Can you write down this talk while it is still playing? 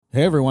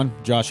Hey everyone,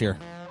 Josh here.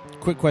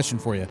 Quick question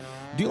for you.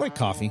 Do you like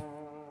coffee?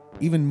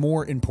 Even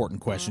more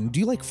important question, do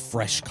you like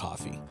fresh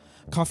coffee?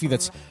 Coffee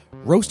that's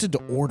roasted to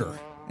order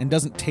and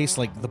doesn't taste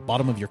like the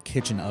bottom of your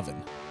kitchen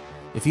oven?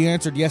 If you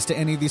answered yes to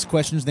any of these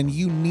questions, then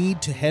you need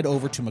to head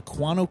over to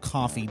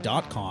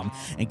MukwanoCoffee.com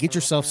and get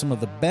yourself some of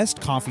the best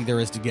coffee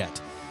there is to get.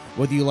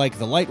 Whether you like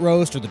the light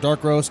roast or the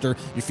dark roast, or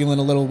you're feeling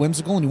a little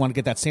whimsical and you want to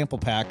get that sample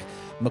pack,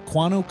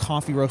 Mukwano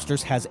Coffee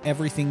Roasters has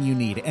everything you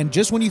need. And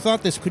just when you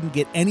thought this couldn't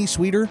get any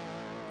sweeter,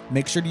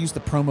 make sure to use the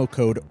promo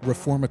code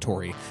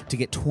REFORMATORY to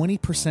get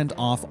 20%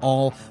 off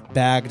all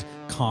bagged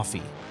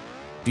coffee.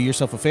 Do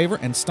yourself a favor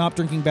and stop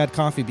drinking bad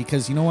coffee,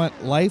 because you know what?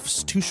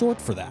 Life's too short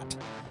for that.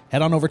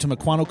 Head on over to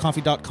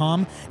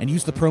MukwanoCoffee.com and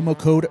use the promo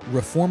code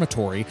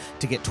REFORMATORY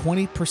to get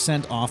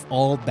 20% off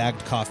all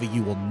bagged coffee.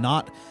 You will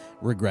not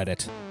regret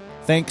it.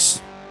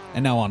 Thanks,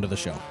 and now on to the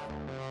show.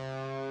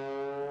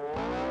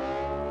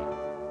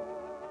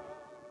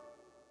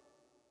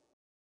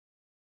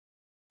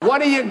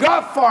 What do you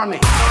got for me?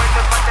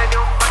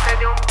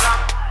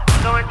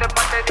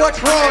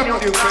 What's wrong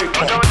with you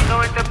people?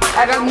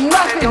 I got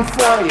nothing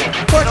for you.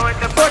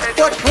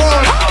 What's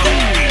wrong?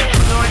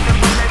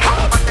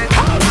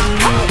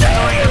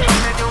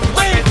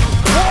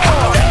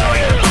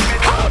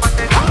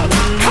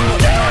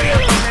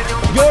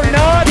 You're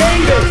not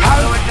haters. How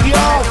do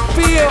y'all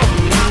feel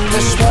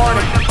this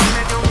morning?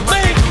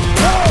 Make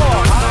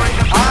war.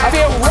 I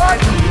feel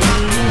rotten.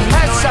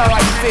 That's how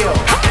I feel.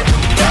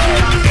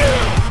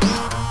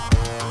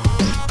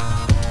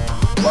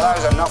 Well,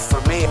 that was enough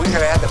for me. We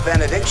could have had the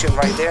benediction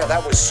right there.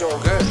 That was so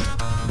good.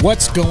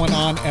 What's going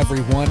on,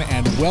 everyone,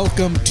 and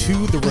welcome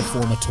to The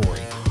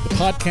Reformatory, the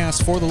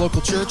podcast for the local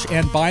church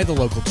and by the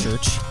local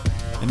church.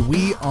 And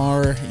we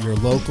are your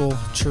local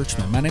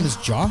churchmen. My name is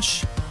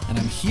Josh, and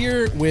I'm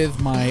here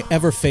with my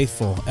ever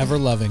faithful, ever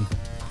loving,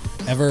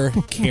 ever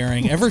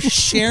caring, ever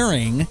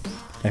sharing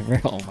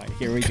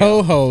Here we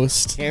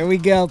co-host. Here we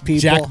go,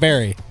 people. Jack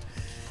Barry.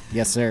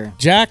 Yes, sir.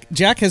 Jack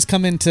has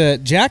come into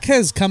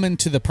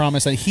the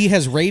promise that he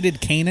has raided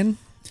Canaan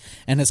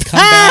and has come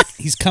back.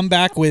 He's come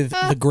back with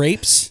the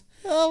grapes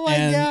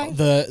God.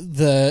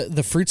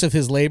 the fruits of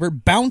his labor,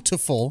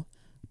 bountiful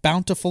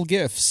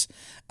gifts,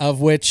 of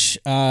which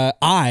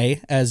I,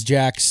 as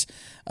Jack's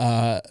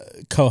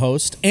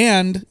co-host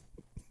and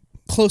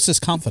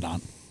closest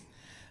confidant,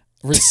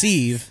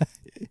 receive.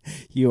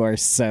 You are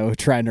so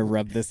trying to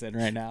rub this in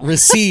right now.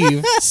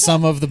 Receive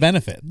some of the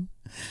benefit,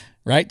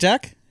 right,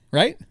 Jack?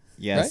 Right?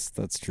 Yes, right?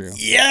 that's true.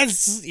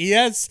 Yes.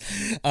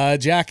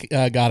 Jack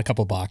got a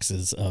couple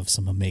boxes of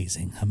some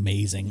amazing,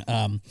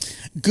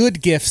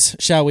 good gifts,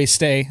 shall we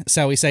say,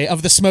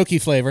 of the smoky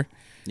flavor,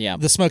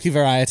 the smoky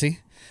variety,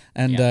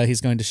 and he's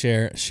going to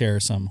share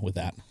some with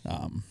that,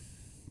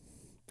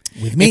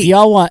 with me.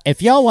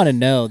 If y'all want to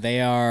know, they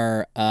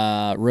are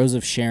Rose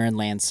of Sharon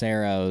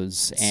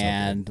Lanceros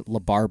and La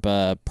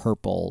Barba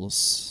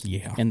Purples.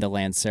 In the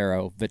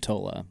Lancero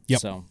Vitola.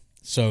 Yep.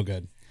 So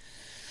good.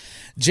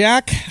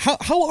 Jack,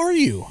 how are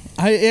you?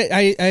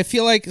 I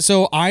feel like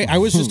I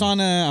was just on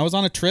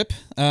a trip.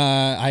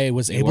 I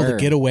was able to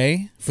get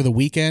away for the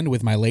weekend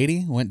with my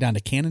lady. Went down to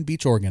Cannon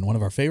Beach, Oregon, one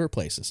of our favorite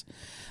places.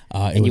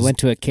 You went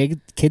to a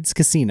kids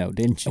casino,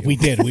 didn't you? We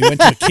did. We went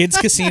to a kids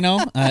casino,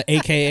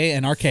 aka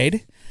an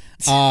arcade,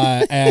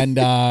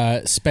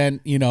 and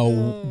spent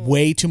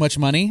way too much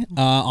money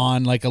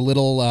on like a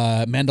little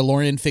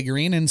Mandalorian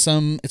figurine and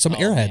some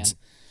Airheads. Man.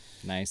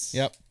 Nice.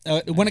 Yep.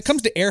 When it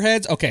comes to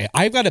Airheads, okay,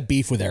 I've got a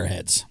beef with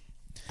Airheads.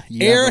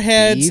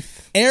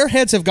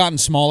 Airheads have gotten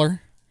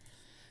smaller.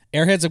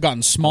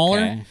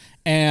 Okay.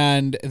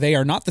 And they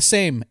are not the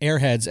same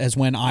Airheads as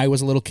when I was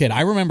a little kid.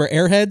 I remember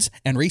Airheads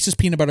and Reese's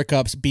Peanut Butter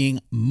Cups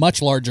being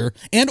much larger,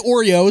 and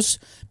Oreos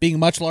being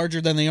much larger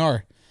than they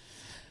are.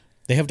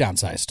 They have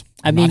downsized.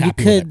 I mean,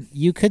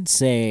 you could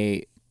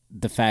say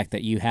the fact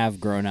that you have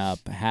grown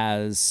up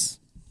has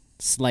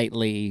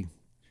slightly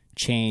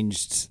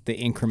changed the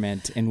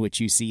increment in which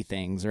you see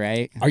things,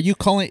 right? Are you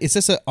calling me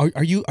grown? No,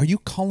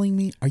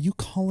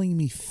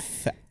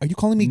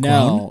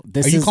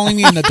 are you calling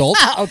me an adult?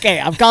 Okay,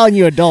 I'm calling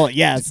you adult.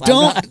 Yes.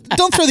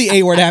 Don't throw the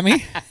A word at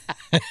me.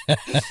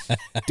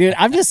 Dude,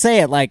 I'm just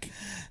saying, like,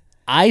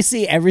 I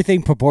see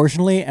everything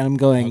proportionally, and I'm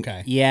going,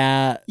 okay.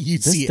 Yeah,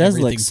 this does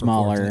look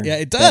smaller. Yeah,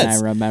 it does. Than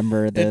I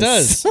remember this. It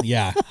does.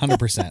 Yeah,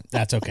 100%.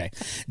 That's okay.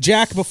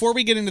 Jack, before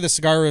we get into the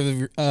cigar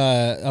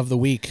of the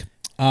week,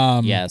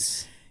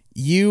 yes.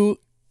 You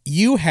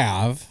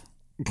have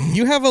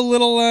a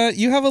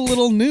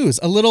little news,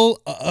 a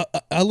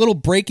little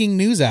breaking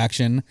news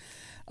action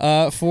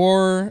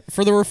for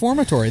the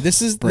Reformatory.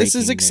 This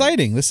is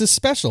exciting. This is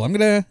special. I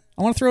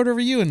want to throw it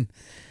over to you, and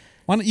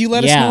why don't you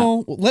let us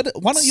know? Why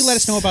don't you let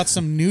us know about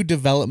some new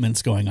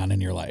developments going on in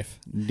your life?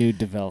 New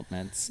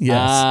developments.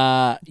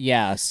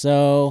 Yes.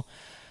 So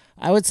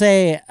I would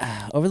say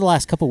over the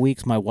last couple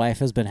weeks, my wife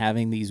has been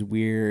having these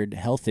weird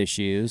health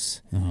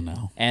issues. Oh,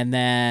 no. And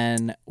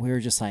then we were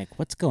just like,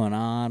 what's going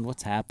on?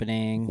 What's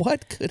happening?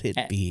 What could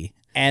it be?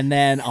 And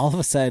then all of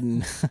a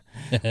sudden,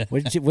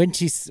 when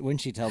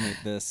she told me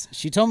this,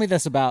 she told me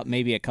this about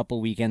maybe a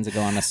couple weekends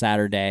ago on a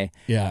Saturday.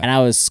 Yeah. And I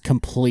was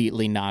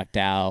completely knocked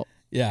out.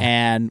 Yeah.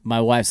 And my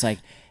wife's like,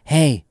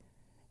 hey,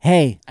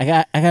 I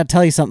got to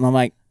tell you something. I'm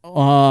like,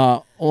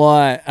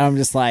 what? I'm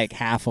just like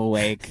half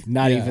awake,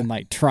 not even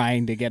like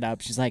trying to get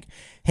up. She's like,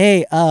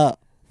 hey,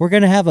 we're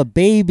going to have a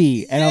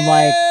baby. And I'm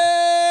like,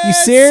 you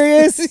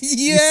serious? Yes.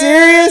 You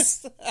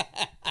serious?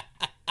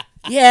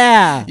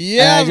 Yeah.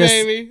 Yeah,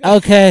 baby.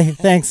 Okay,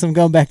 thanks. I'm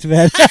going back to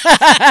bed.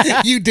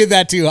 You did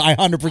that too.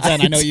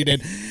 100%. I know you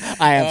did.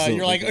 I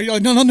absolutely. You're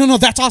like, no.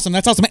 That's awesome.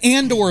 That's awesome.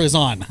 Andor is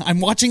on. I'm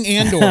watching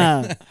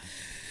Andor.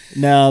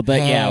 No,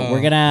 but yeah,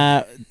 we're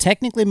gonna.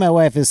 Technically, my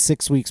wife is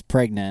 6 weeks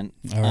pregnant.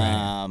 All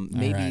right.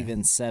 Maybe All right.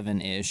 even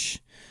 7-ish.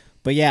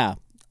 But yeah,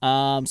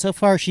 so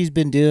far she's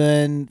been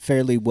doing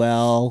fairly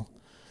well.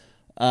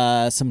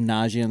 Some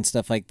nausea and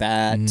stuff like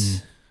that.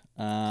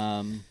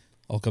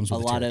 All comes A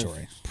with the lot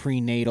territory. of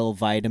prenatal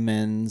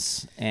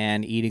vitamins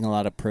and eating a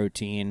lot of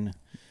protein.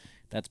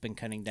 That's been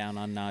cutting down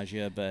on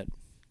nausea, but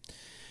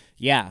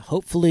yeah,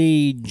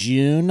 hopefully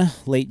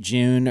late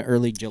June,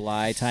 early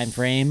July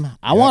timeframe.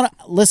 I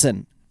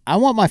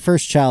want my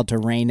first child to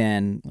reign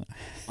in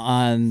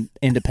on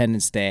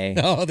Independence Day.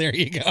 Oh, there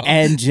you go.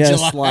 And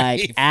just July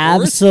like 4th.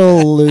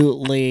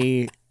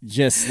 absolutely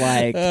just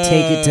like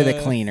take it to the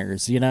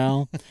cleaners, you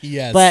know?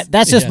 Yes. But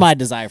that's just Yes. my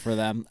desire for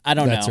them. I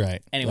don't That's know.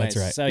 right. Anyways,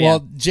 That's right. so yeah.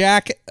 Well,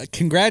 Jack,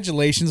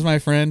 congratulations, my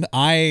friend.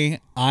 I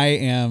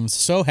am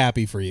so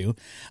happy for you.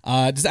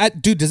 Does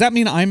that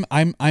mean I'm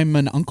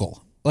an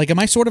uncle? Like, am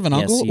I sort of an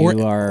Yes, uncle,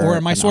 you are or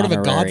am I an sort of a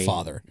honorary-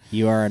 godfather?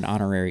 You are an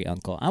honorary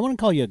uncle. I wouldn't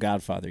call you a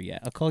godfather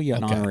yet. I'll call you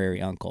an Okay.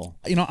 honorary uncle.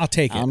 You know, I'll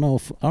take it. I don't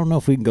know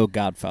if we can go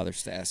godfather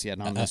status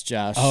yet on this,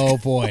 Josh. Oh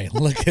boy,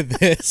 look at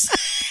this.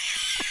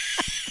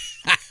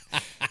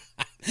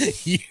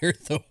 You're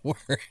the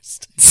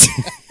worst.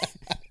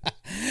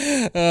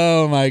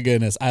 Oh my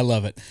goodness, I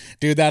love it,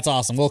 dude. That's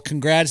awesome. Well,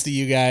 congrats to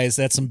you guys.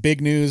 That's some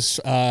big news.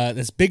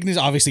 That's big news,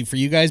 obviously for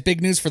you guys.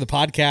 Big news for the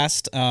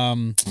podcast.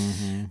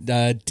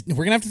 We're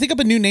gonna have to think up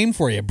a new name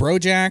for you. Bro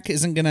Jack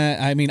isn't gonna.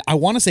 I mean, I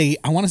want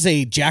to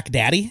say Jack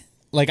Daddy.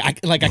 I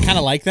kind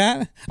of like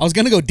that. I was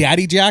gonna go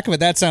Daddy Jack, but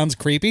that sounds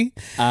creepy.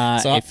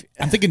 So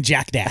I'm thinking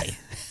Jack Daddy.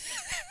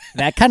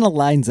 That kind of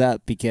lines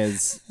up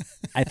because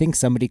I think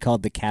somebody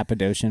called the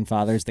Cappadocian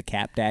fathers the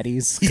Cap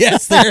Daddies.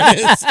 Yes, there it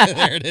is.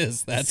 There it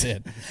is. That's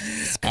it.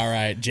 All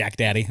right, Jack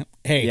Daddy.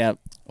 Hey, Yep.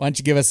 why don't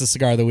you give us the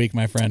cigar of the week,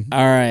 my friend?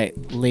 All right,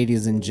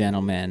 ladies and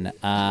gentlemen,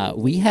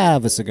 we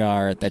have a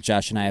cigar that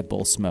Josh and I have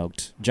both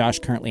smoked. Josh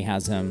currently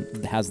has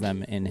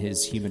them in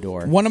his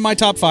humidor. One of my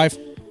top 5.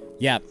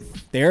 Yep,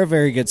 they're a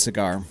very good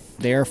cigar.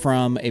 They are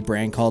from a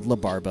brand called La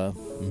Barba.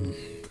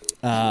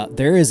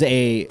 There is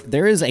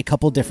a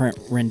couple different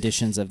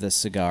renditions of this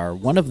cigar.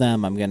 One of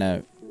them I'm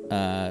gonna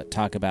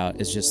talk about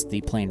is just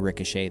the plain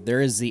Ricochet.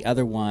 There is the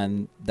other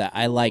one that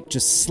I like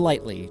just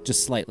slightly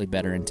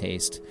better in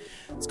taste.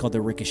 It's called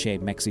the Ricochet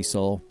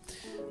Mexisol.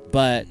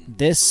 But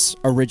this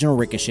original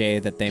Ricochet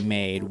that they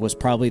made was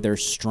probably their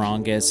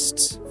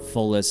strongest,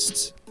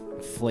 fullest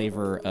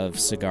flavor of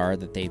cigar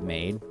that they've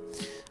made.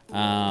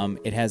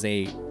 It has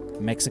a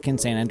Mexican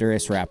San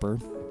Andrés wrapper.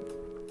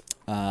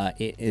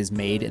 It is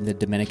made in the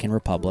Dominican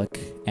Republic,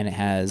 and it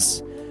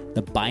has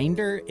the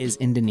binder is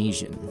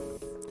Indonesian.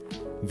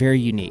 Very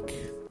unique.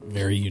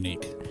 Very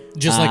unique.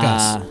 Just like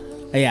us.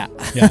 Yeah.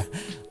 Yeah.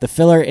 The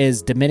filler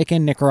is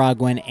Dominican,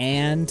 Nicaraguan,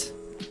 and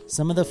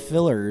some of the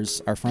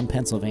fillers are from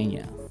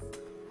Pennsylvania,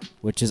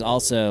 which is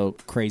also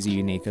crazy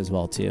unique as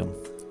well, too.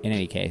 In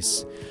any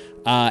case,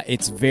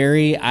 it's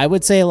very, I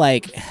would say,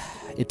 like,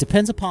 it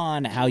depends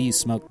upon how you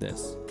smoke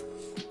this.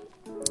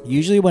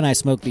 Usually when I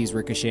smoke these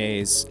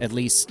Ricochets, at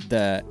least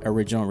the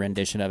original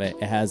rendition of it,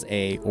 it has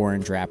a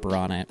orange wrapper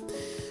on it.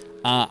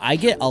 I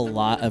get a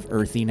lot of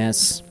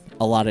earthiness,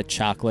 a lot of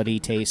chocolatey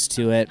taste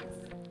to it.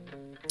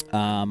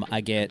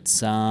 I get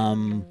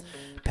some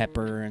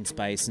pepper and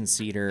spice and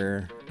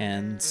cedar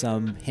and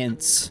some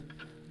hints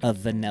of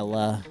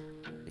vanilla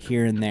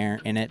here and there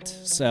in it.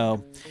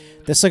 So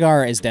this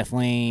cigar is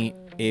definitely,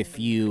 if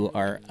you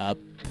are up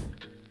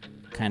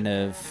kind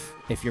of,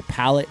 if your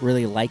palate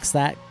really likes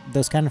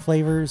those kind of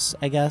flavors,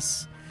 I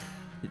guess,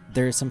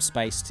 there's some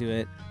spice to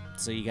it,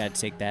 so you got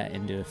to take that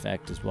into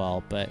effect as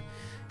well. But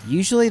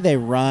usually they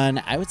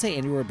run, I would say,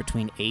 anywhere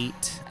between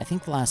I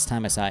think the last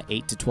time I saw it,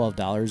 $8 to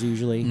 $12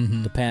 usually.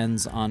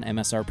 Depends on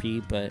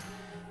MSRP, but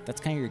that's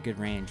kind of your good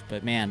range.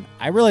 But man,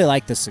 I really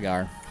like this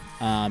cigar.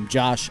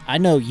 Josh, I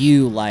know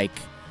you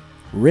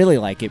really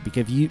like it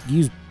because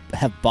you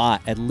have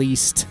bought at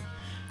least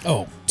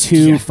Oh,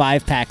 two yeah.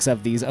 5-packs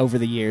of these over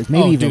the years,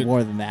 maybe Oh, even dude.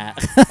 more than that.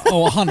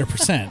 Oh,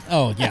 100%.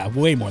 Oh, yeah,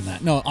 way more than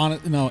that.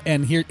 No.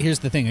 And here's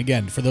the thing.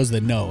 Again, for those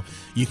that know,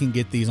 you can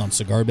get these on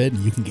Cigar Bid,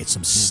 and you can get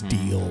some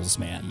steals,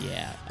 man.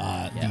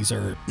 Yeah. These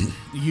are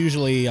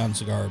usually on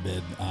Cigar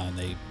Bid.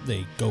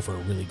 They go for a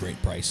really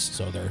great price,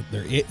 so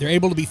they're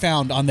able to be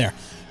found on there.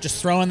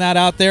 Just throwing that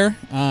out there,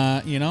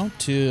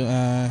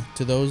 to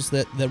those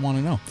that want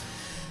to know.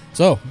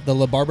 So the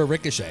La Barba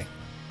Ricochet,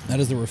 that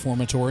is the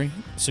Reformatory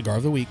Cigar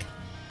of the Week.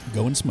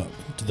 Go and smoke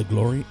to the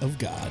glory of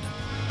God.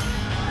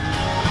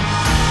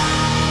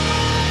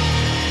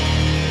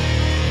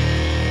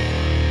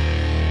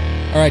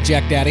 All right,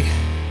 Jack Daddy.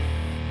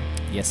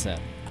 Yes, sir.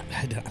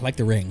 I like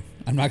the ring.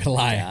 I'm not gonna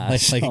lie.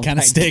 Gosh, Like it oh kind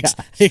my of sticks.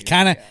 gosh. I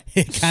kind of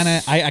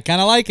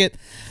like it.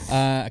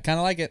 I kind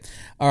of like it.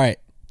 All right.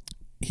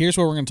 Here's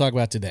what we're going to talk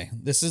about today.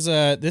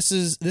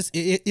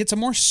 It's a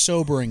more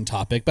sobering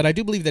topic, but I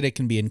do believe that it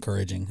can be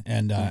encouraging,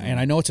 and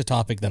I know it's a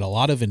topic that a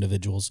lot of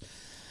individuals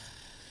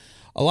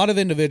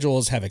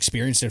have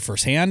experienced it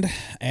firsthand,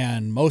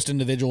 and most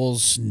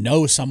individuals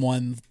know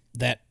someone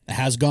that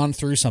has gone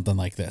through something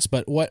like this.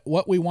 But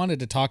what we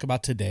wanted to talk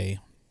about today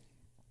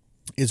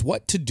is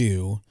what to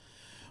do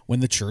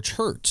when the church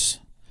hurts.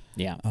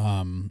 Yeah.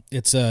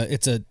 It's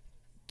a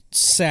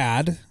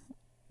sad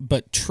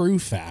but true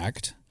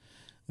fact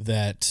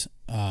that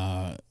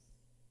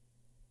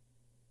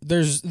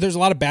there's a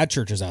lot of bad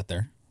churches out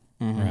there,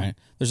 right?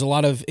 There's a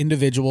lot of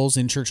individuals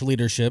in church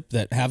leadership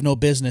that have no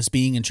business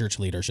being in church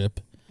leadership,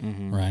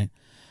 right?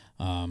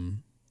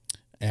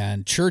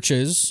 And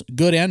churches,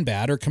 good and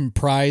bad, are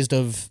comprised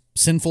of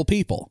sinful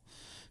people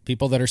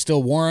that are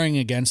still warring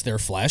against their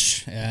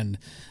flesh, and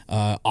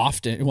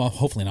often, well,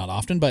 hopefully not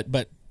often,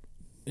 but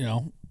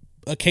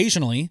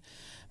occasionally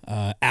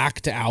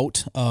act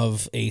out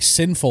of a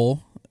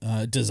sinful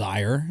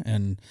desire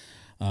and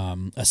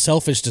a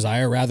selfish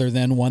desire rather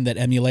than one that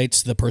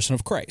emulates the person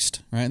of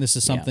Christ, right? And this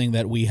is something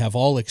that we have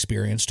all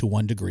experienced to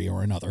one degree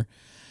or another.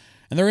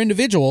 And there are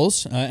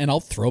individuals, and I'll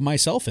throw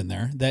myself in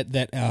there,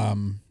 that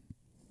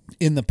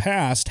in the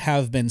past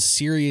have been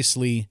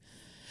seriously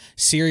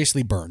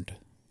burned,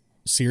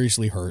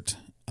 seriously hurt,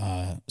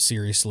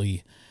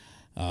 seriously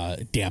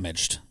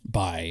damaged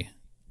by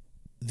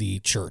the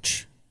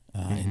church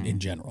in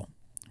general,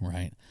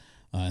 right?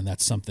 And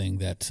that's something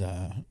that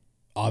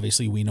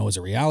obviously we know is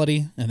a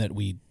reality, and that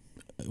we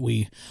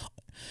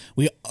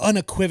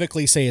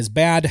unequivocally say is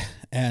bad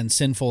and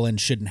sinful and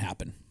shouldn't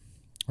happen,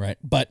 right?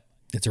 But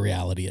it's a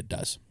reality; it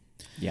does.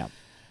 Yeah.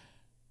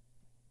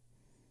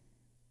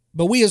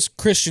 But we as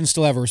Christians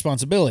still have a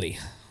responsibility.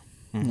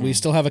 We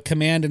still have a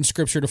command in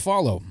Scripture to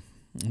follow,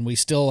 and we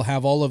still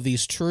have all of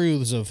these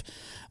truths of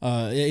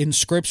in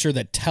Scripture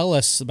that tell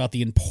us about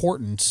the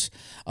importance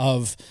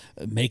of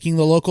making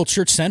the local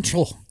church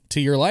central to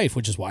your life,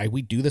 which is why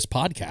we do this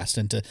podcast,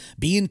 and to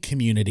be in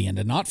community and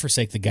to not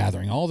forsake the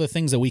gathering, all the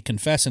things that we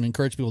confess and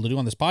encourage people to do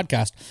on this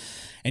podcast.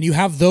 And you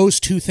have those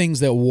two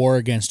things that war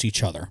against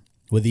each other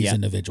with these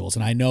individuals.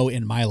 And I know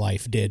in my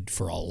life did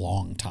for a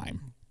long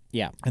time.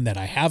 Yeah. And that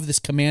I have this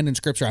command in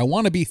Scripture. I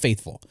want to be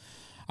faithful.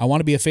 I want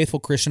to be a faithful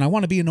Christian. I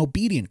want to be an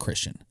obedient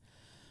Christian.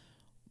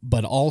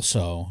 But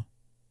also,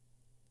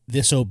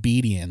 this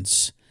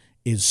obedience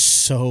is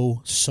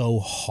so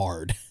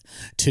hard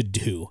to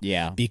do,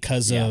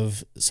 because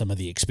of some of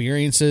the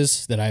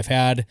experiences that I've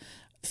had,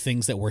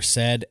 things that were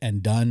said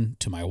and done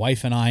to my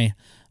wife and I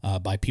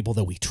by people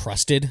that we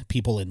trusted,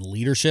 people in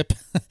leadership,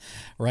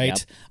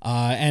 right?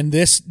 And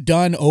this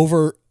done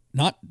over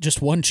not just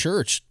one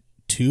church,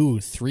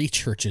 2-3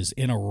 churches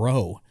in a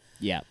row.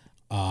 Yeah.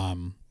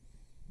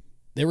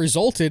 They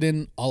resulted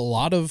in a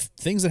lot of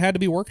things that had to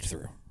be worked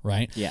through,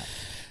 right? Yeah.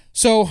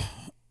 So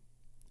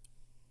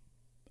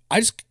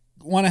I just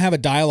want to have a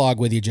dialogue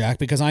with you, Jack,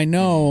 because I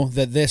know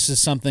that this is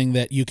something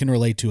that you can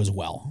relate to as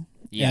well.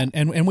 Yeah.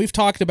 And we've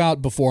talked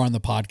about before on the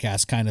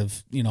podcast kind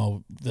of,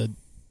 the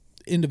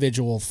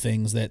individual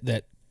things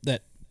that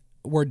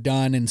were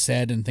done and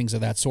said and things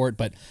of that sort,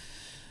 but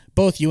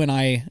both you and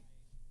I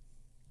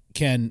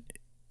can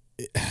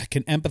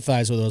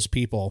empathize with those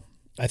people,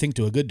 I think,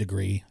 to a good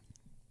degree,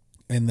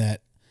 in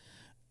that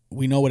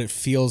we know what it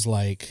feels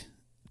like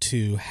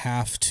to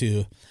have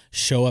to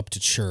show up to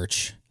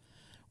church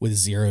with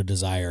zero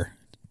desire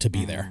to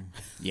be there.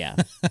 Yeah.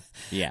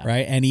 Yeah.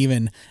 Right? And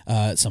even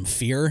some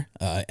fear,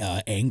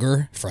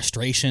 anger,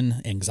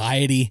 frustration,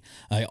 anxiety,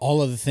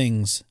 all of the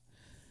things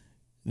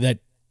that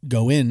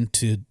go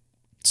into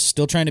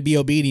still trying to be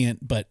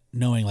obedient, but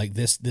knowing like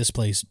this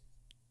place,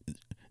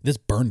 this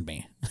burned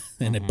me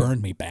and it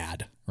burned me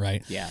bad.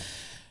 Right? Yeah.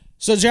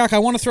 So Jack, I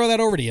want to throw that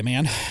over to you,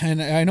 man.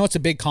 And I know it's a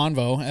big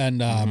convo,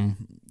 and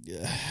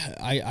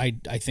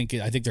I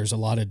think there's a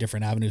lot of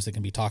different avenues that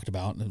can be talked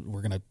about.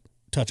 We're going to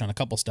touch on a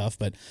couple stuff,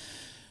 but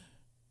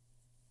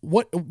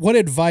what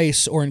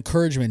advice or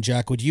encouragement,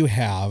 Jack, would you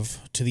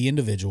have to the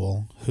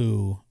individual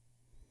who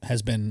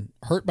has been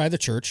hurt by the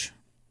church,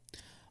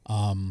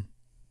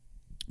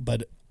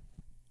 but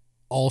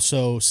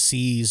also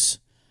sees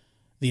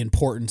the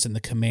importance and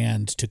the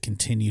command to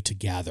continue to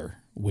gather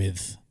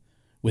with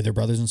their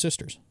brothers and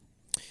sisters?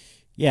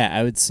 Yeah,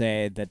 I would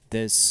say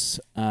that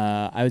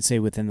I would say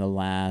within the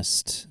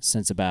last,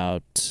 since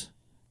about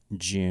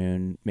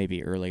June,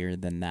 maybe earlier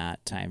than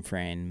that time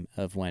frame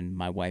of when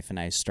my wife and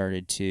I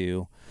started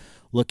to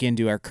look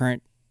into our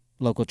current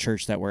local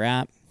church that we're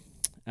at,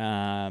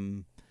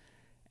 and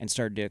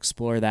started to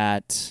explore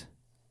that,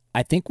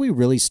 I think we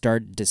really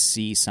started to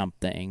see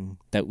something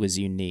that was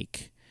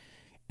unique.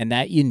 And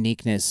that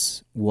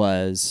uniqueness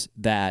was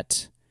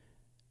that,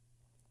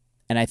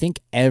 and I think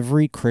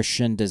every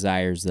Christian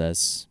desires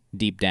this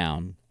deep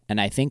down,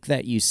 and I think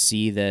that you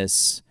see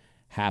this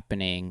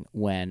happening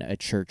when a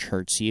church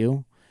hurts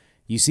you.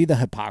 You see the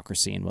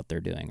hypocrisy in what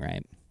they're doing,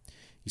 right?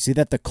 You see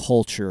that the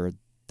culture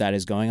that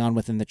is going on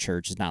within the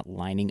church is not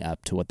lining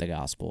up to what the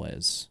gospel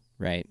is,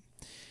 right?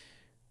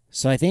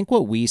 So I think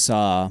what we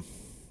saw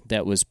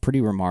that was pretty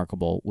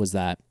remarkable was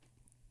that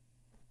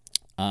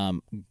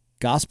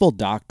gospel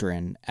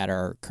doctrine at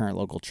our current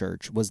local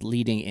church was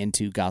leading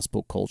into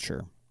gospel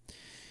culture.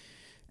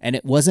 And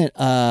it wasn't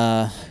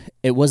a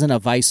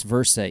vice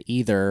versa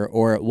either,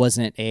 or it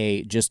wasn't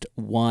just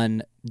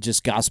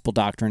gospel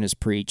doctrine is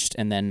preached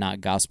and then not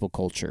gospel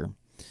culture.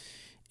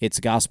 It's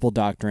gospel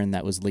doctrine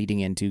that was leading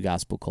into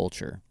gospel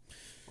culture.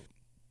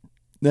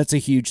 That's a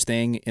huge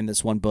thing in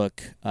this one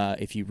book.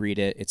 If you read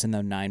it, it's in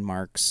the 9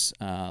 marks,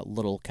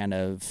 little kind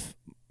of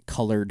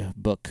colored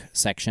book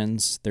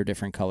sections. They're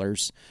different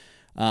colors.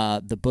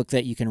 The book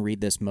that you can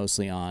read this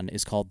mostly on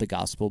is called The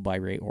Gospel by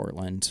Ray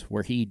Ortlund,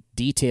 where he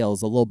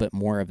details a little bit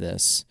more of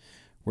this,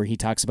 where he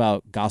talks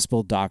about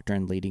gospel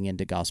doctrine leading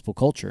into gospel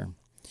culture.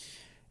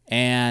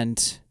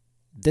 And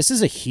this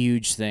is a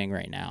huge thing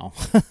right now.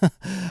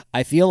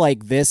 I feel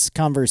like this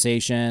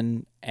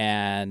conversation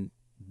and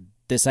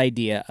this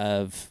idea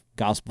of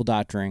gospel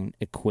doctrine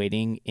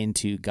equating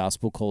into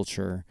gospel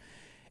culture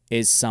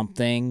is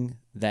something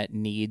that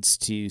needs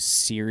to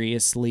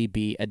seriously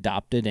be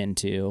adopted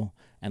into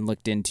and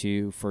looked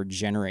into for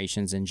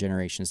generations and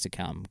generations to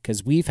come.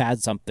 Because we've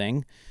had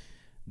something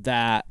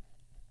that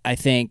I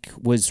think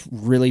was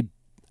really,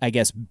 I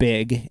guess,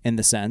 big in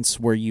the sense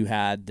where you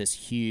had this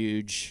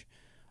huge,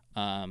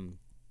 I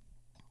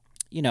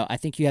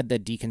think you had the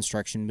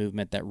deconstruction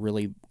movement that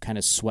really kind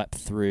of swept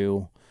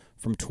through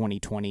from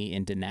 2020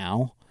 into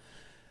now.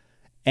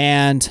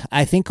 And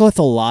I think with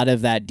a lot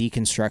of that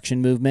deconstruction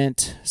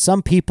movement,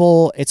 some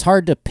people, it's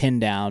hard to pin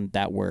down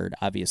that word,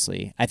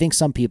 obviously. I think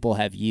some people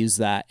have used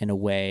that in a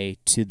way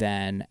to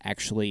then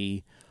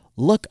actually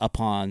look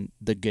upon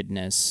the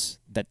goodness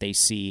that they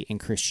see in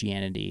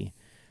Christianity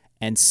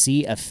and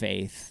see a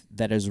faith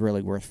that is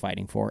really worth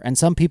fighting for. And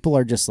some people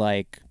are just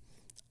like,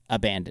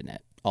 abandon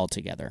it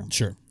altogether.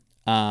 Sure.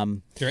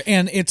 Sure.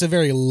 And it's a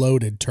very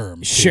loaded term.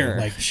 Too. Sure.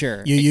 Like,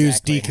 sure. You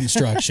use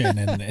deconstruction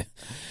and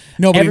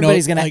nobody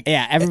everybody's knows. Gonna,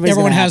 yeah,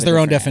 everyone has their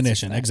own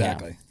definition.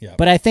 Exactly. Yeah.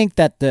 But I think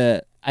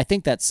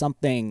that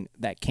something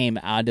that came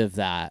out of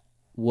that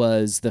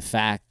was the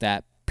fact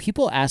that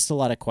people asked a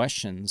lot of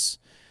questions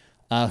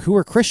who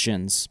were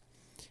Christians,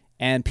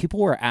 and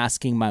people were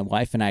asking my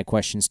wife and I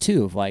questions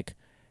too of like,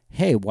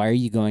 hey, why are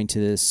you going to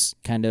this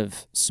kind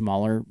of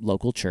smaller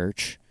local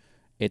church?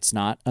 It's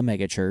not a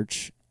mega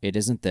church. It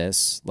isn't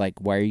this. Like,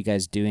 why are you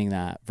guys doing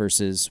that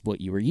versus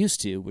what you were used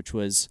to, which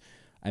was,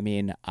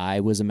 I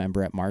was a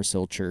member at Mars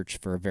Hill Church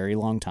for a very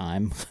long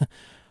time.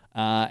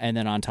 And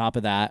then on top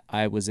of that,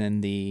 I was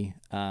in the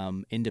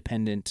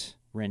independent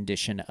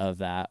rendition of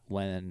that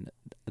when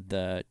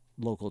the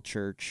local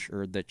church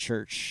or the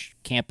church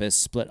campus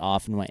split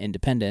off and went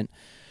independent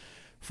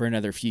for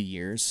another few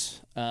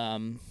years.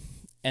 And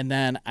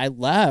then I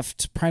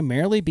left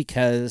primarily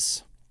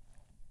because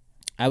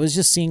I was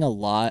just seeing a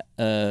lot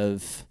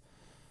of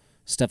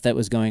stuff that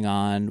was going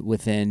on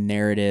within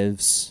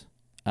narratives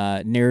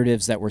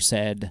that were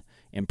said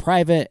in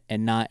private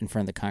and not in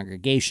front of the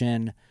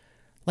congregation.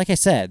 Like I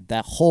said,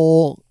 that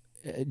whole,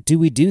 do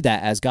we do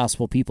that as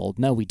gospel people?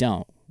 No, we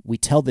don't. We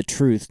tell the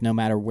truth no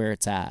matter where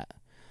it's at.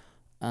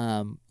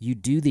 You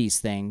do these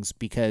things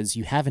because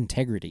you have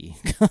integrity,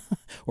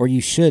 or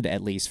you should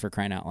at least, for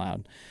crying out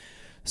loud.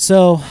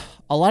 So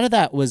a lot of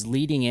that was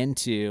leading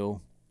into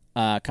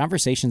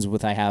conversations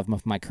I have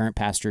with my current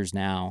pastors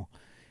now,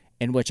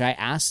 in which I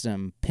asked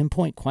them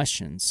pinpoint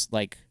questions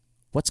like,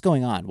 what's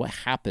going on? What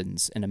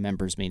happens in a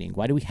members meeting?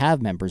 Why do we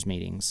have members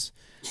meetings?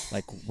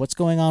 Like, what's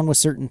going on with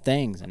certain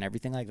things and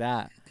everything like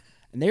that?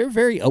 And they were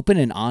very open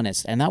and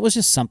honest, and that was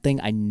just something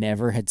I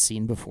never had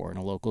seen before in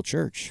a local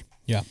church.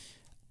 Yeah.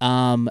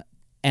 And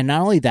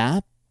not only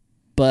that,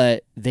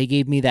 but they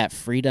gave me that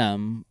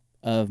freedom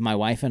of my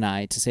wife and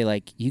I to say,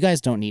 like, you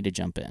guys don't need to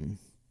jump in.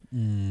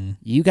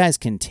 You guys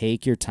can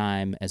take your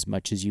time as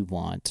much as you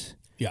want.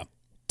 Yeah.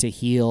 To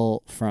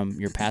heal from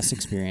your past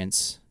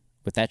experience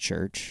with that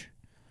church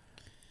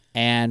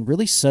and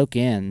really soak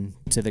in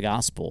to the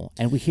gospel.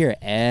 And we hear it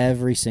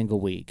every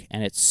single week,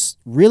 and it's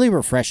really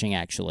refreshing,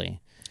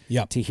 actually.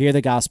 Yeah. To hear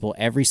the gospel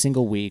every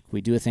single week. We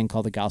do a thing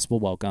called the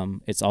Gospel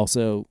Welcome. It's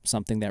also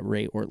something that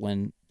Ray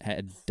Ortlund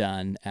had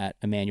done at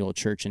Emmanuel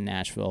Church in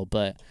Nashville,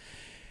 but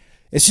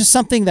it's just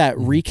something that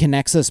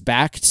reconnects us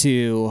back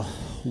to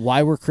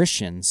why we're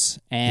Christians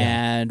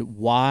and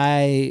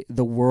why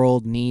the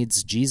world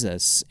needs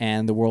Jesus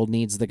and the world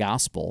needs the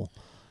gospel.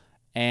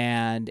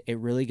 And it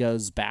really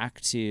goes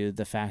back to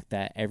the fact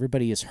that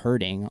everybody is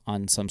hurting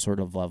on some sort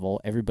of level.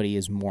 Everybody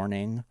is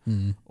mourning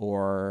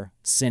or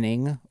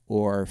sinning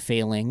or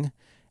failing,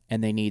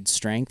 and they need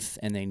strength,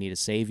 and they need a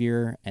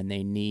savior, and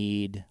they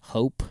need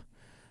hope.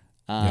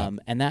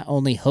 And that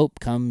only hope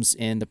comes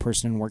in the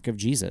person and work of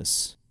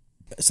Jesus.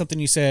 Something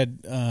you said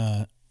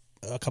a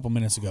couple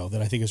minutes ago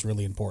that I think is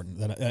really important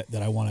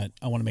that I want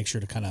to make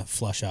sure to kind of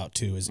flush out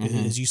too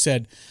is you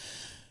said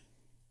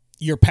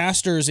your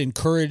pastors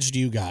encouraged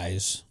you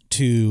guys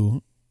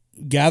to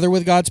gather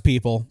with God's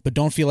people, but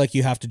don't feel like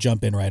you have to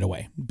jump in right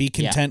away. Be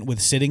content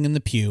with sitting in the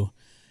pew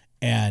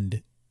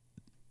and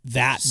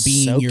that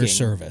being your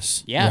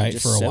service, right,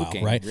 for a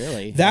while, right?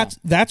 Really,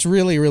 that's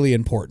really, really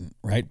important,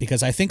 right?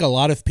 Because I think a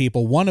lot of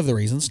people, one of the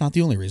reasons, not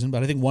the only reason,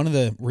 but I think one of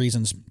the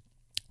reasons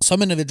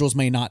some individuals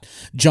may not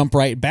jump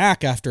right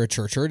back after a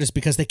church hurt is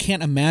because they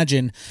can't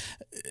imagine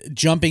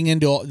jumping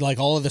into like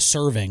all of the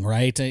serving,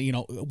 right?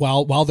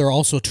 While they're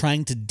also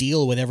trying to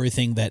deal with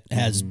everything that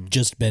has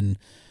just been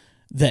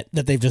that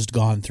they've just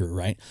gone through,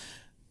 right?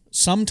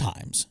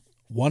 Sometimes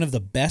one of the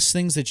best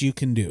things that you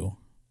can do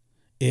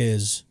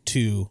is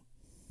to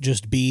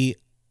just be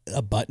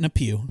a butt in a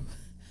pew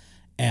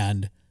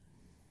and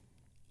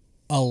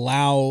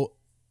allow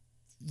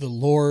the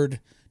Lord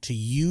to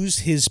use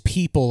his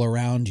people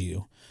around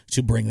you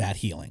to bring that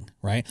healing,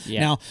 right? Yeah.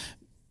 Now,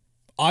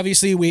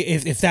 obviously,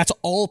 if that's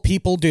all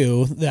people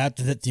do,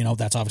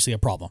 that's obviously a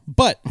problem.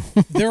 But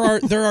there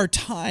are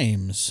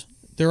times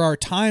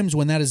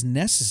when that is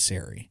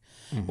necessary,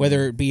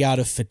 whether it be out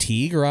of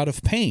fatigue or out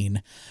of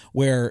pain,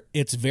 where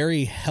it's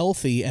very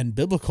healthy and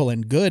biblical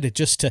and good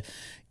just to,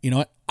 you know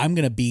what, I'm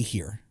going to be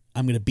here.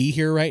 I'm going to be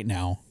here right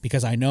now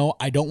because I know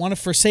I don't want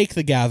to forsake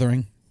the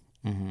gathering,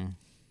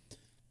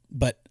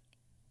 but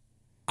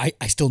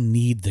I still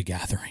need the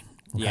gathering.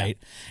 Right.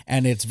 Yeah.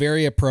 And it's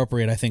very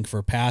appropriate, I think,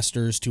 for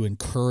pastors to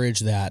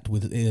encourage that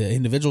with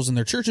individuals in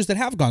their churches that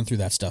have gone through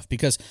that stuff,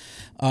 because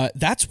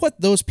that's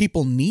what those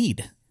people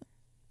need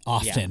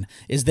often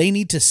is they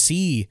need to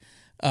see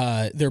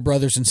their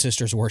brothers and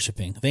sisters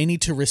worshiping. They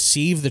need to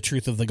receive the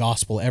truth of the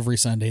gospel every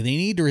Sunday. They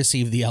need to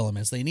receive the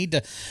elements. They need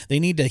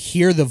to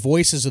hear the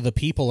voices of the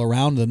people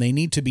around them. They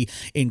need to be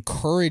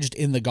encouraged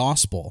in the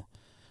gospel,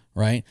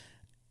 right?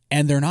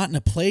 And they're not in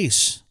a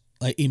place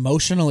like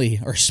emotionally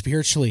or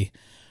spiritually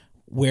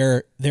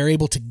where they're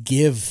able to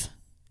give,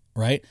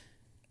 right,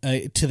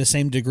 to the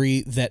same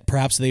degree that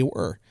perhaps they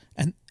were.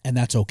 And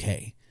that's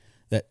okay.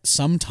 That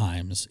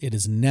sometimes it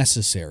is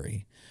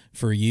necessary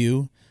for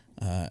you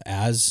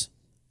as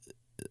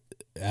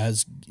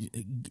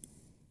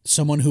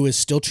someone who is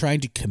still trying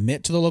to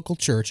commit to the local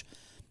church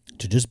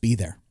to just be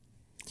there.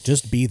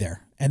 Just be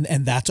there.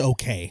 And that's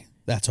okay.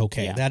 That's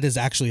okay. Yeah. That is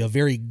actually a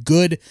very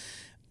good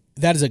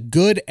and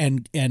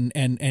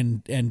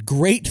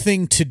great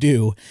thing to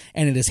do,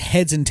 and it is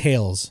heads and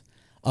tails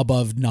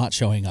above not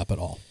showing up at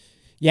all.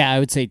 Yeah, I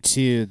would say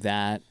too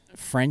that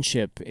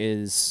friendship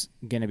is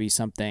going to be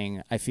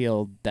something I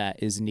feel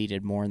that is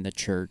needed more in the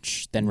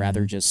church than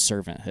rather just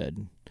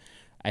servanthood.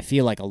 I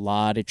feel like a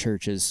lot of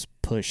churches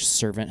push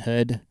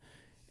servanthood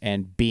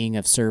and being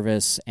of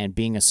service and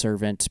being a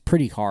servant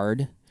pretty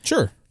hard.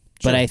 Sure.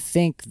 But I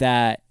think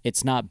that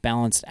it's not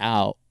balanced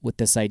out with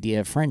this idea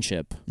of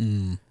friendship.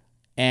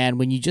 And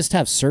when you just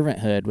have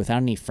servanthood without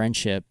any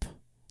friendship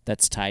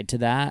that's tied to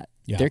that,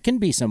 there can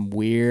be some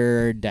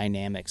weird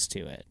dynamics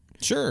to it.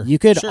 Sure. You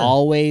could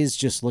always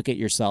just look at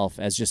yourself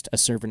as just a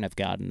servant of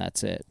God, and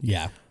that's it.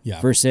 Yeah.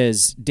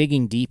 Versus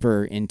digging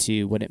deeper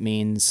into what it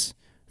means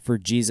for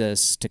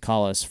Jesus to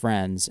call us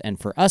friends and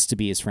for us to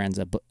be his friends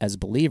as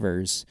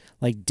believers,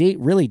 like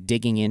really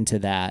digging into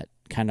that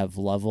kind of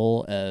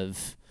level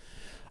of,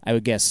 I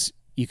would guess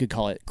you could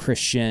call it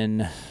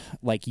Christian,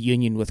 like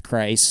union with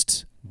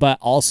Christ. But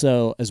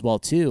also, as well,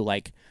 too,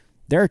 like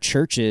there are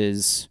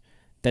churches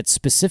that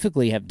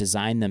specifically have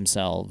designed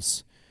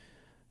themselves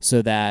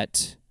so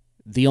that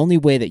the only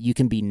way that you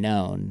can be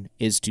known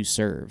is to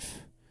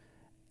serve.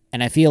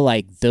 And I feel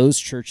like those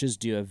churches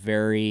do a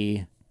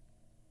very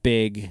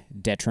big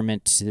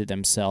detriment to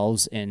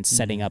themselves in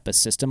setting up a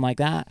system like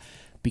that,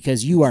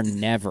 because you are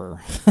never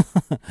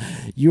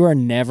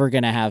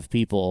going to have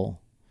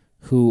people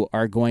who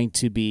are going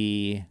to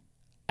be,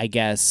 I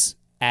guess,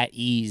 at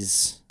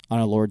ease on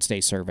a Lord's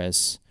Day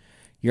service.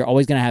 You're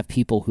always going to have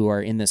people who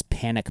are in this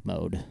panic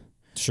mode.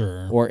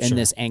 Sure. Or in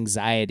this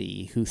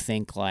anxiety, who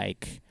think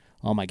like,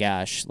 oh my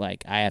gosh,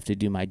 like I have to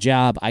do my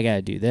job. I got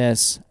to do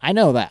this. I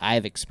know that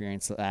I've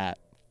experienced that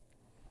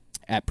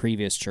at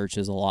previous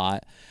churches a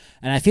lot.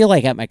 And I feel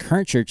like at my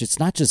current church, it's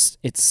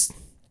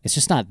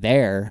just not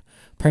there,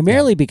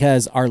 primarily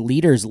because our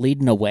leaders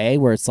lead in a way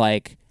where it's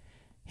like,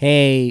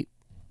 hey,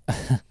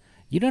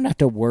 you don't have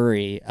to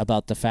worry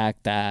about the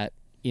fact that,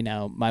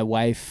 my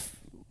wife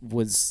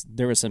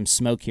there was some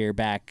smoke here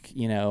back,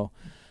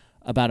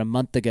 about a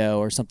month ago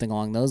or something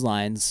along those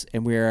lines.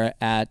 And we were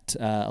at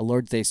a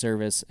Lord's Day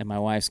service and my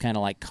wife's kind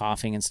of like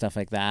coughing and stuff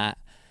like that.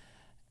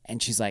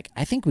 And she's like,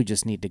 I think we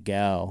just need to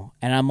go.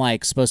 And I'm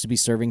like, supposed to be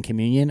serving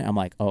communion. I'm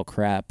like, oh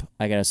crap,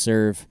 I got to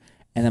serve.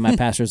 And then my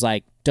pastor's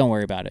like, don't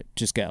worry about it.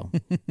 Just go.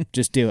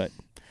 Just do it.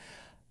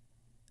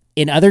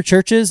 In other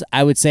churches,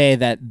 I would say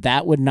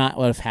that would not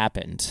have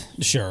happened.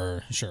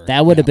 Sure.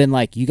 That would have been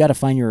like, you got to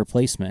find your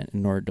replacement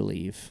in order to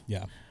leave.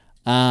 Yeah.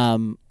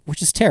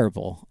 Which is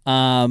terrible.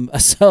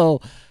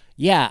 So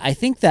yeah, I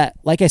think that,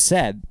 like I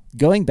said,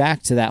 going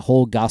back to that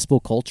whole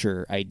gospel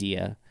culture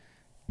idea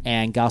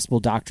and gospel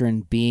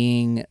doctrine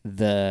being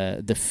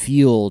the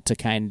fuel to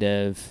kind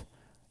of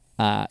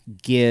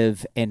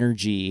give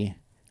energy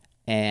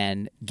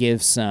and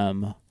give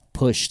some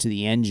push to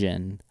the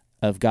engine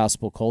of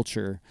gospel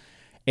culture,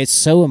 it's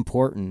so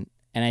important,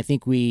 and I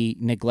think we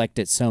neglect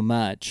it so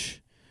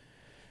much.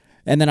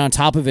 And then on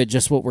top of it,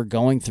 just what we're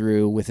going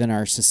through within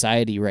our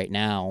society right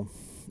now,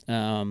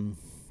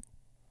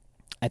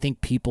 I think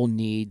people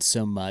need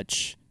so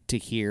much to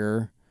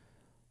hear,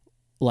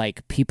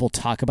 like, people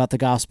talk about the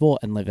gospel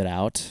and live it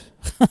out.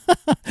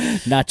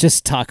 Not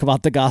just talk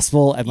about the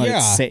gospel and let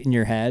it sit in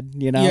your head,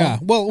 you know? Yeah.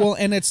 Well,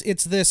 and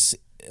it's this,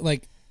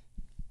 like,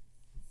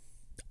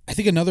 I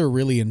think another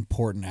really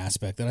important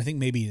aspect that I think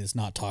maybe is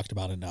not talked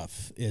about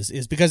enough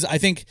is because I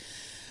think,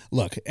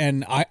 look,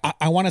 and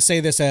I want to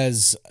say this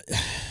as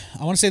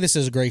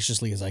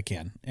graciously as I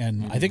can,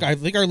 and I think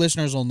our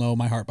listeners will know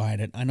my heart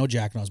behind it. I know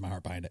Jack knows my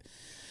heart behind it.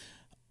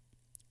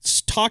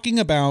 Talking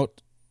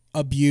about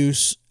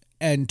abuse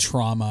and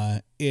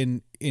trauma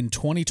in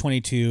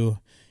 2022,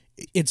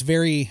 it's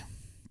very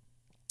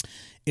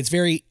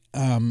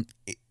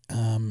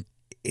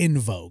in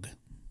vogue.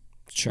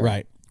 Sure.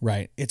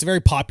 Right. It's a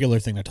very popular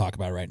thing to talk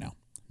about right now.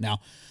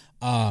 Now,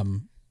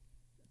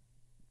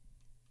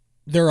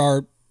 there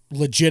are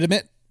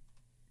legitimate,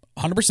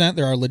 100%.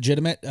 There are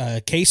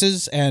legitimate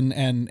cases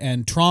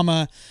and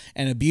trauma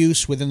and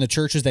abuse within the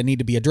churches that need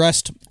to be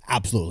addressed.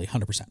 Absolutely,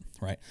 100%.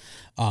 Right.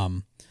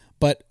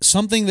 But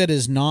something that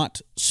is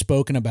not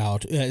spoken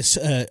about,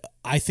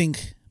 I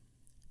think,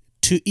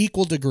 to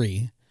equal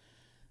degree,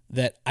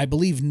 that I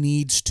believe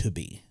needs to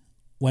be,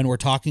 when we're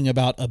talking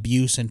about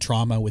abuse and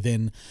trauma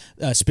within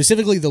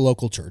specifically the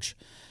local church,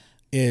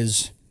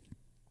 is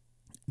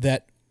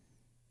that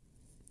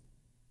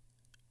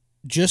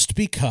just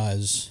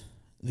because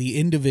the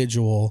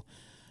individual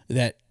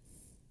that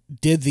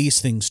did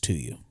these things to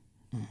you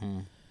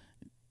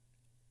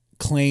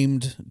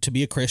claimed to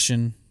be a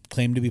Christian,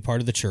 claimed to be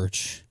part of the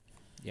church,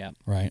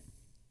 right,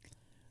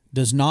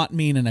 does not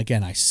mean, and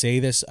again, I say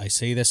this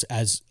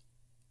as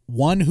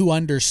one who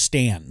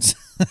understands,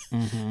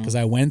 because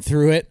I went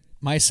through it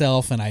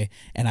myself, and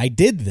I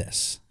did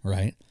this,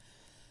 right?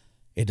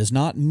 It does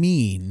not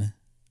mean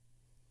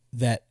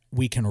that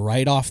we can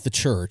write off the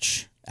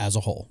church as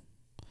a whole.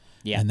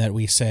 Yeah. And that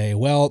we say,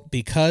 well,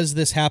 because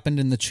this happened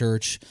in the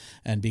church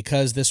and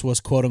because this was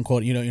quote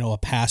unquote, a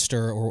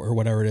pastor or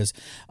whatever it is,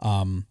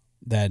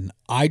 then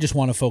I just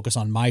want to focus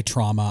on my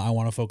trauma. I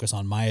want to focus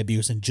on my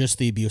abuse and just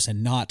the abuse,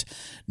 and not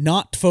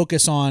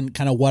focus on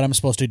kind of what I'm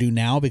supposed to do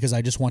now, because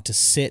I just want to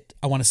sit.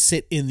 I want to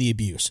sit in the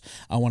abuse.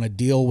 I want to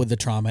deal with the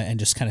trauma and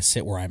just kind of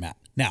sit where I'm at.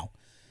 Now,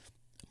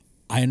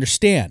 I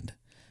understand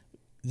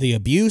the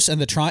abuse and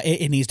the trauma.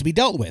 It needs to be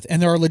dealt with,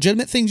 and there are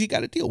legitimate things you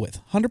got to deal with,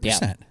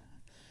 100%.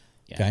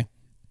 Yeah. Okay,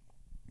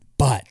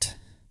 but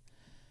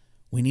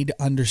we need to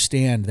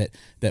understand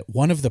that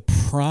one of the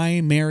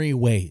primary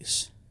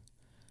ways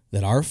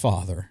that our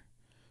Father,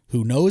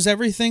 who knows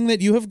everything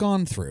that you have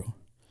gone through,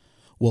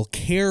 will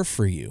care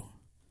for you,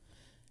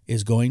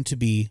 is going to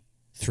be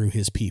through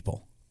his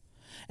people.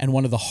 And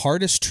one of the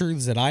hardest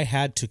truths that I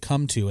had to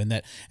come to, and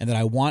that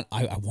I want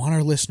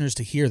our listeners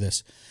to hear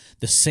this,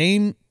 the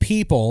same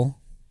people,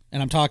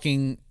 and I'm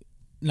talking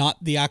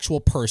not the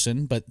actual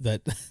person, but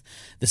that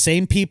the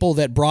same people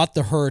that brought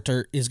the hurt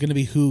is going to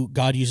be who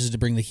God uses to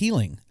bring the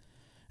healing.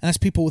 And that's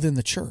people within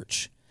the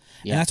church.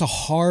 Yeah. And that's a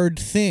hard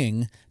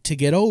thing to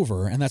get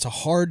over, and that's a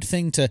hard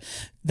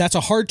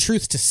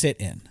truth to sit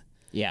in.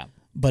 Yeah.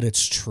 But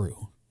it's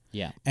true.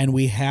 Yeah. And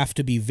we have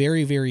to be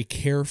very, very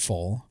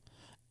careful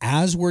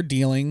as we're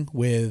dealing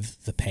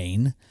with the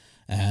pain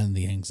and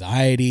the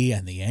anxiety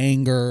and the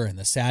anger and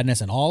the sadness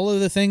and all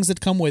of the things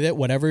that come with it,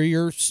 whatever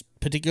your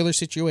particular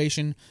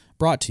situation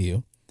brought to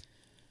you.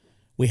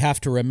 We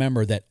have to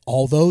remember that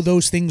although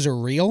those things are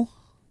real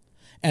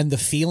and the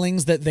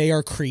feelings that they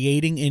are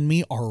creating in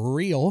me are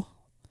real,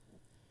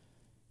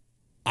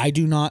 I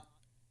do not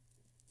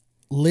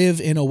live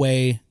in a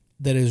way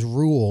that is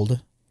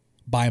ruled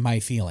by my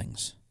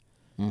feelings.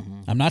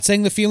 Mm-hmm. I'm not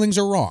saying the feelings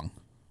are wrong.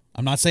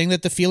 I'm not saying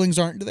that the feelings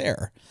aren't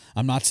there.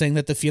 I'm not saying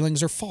that the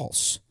feelings are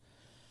false.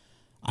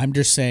 I'm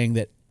just saying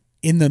that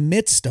in the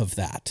midst of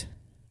that,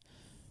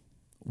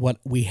 what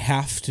we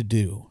have to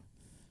do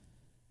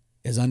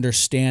is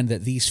understand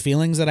that these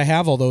feelings that I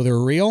have, although they're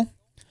real,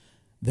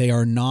 they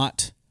are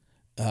not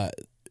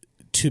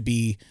to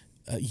be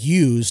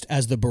used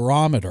as the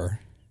barometer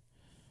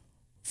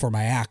for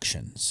my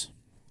actions,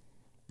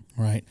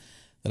 right?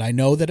 That I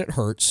know that it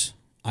hurts.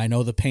 I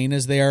know the pain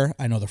is there.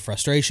 I know the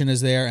frustration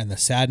is there and the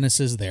sadness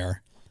is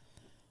there.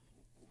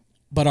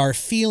 But our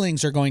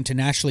feelings are going to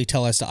naturally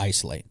tell us to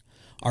isolate.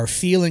 Our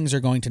feelings are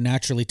going to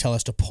naturally tell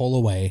us to pull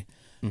away,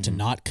 to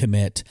not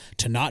commit,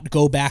 to not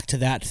go back to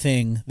that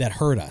thing that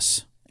hurt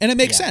us. And it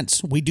makes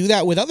sense. We do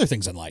that with other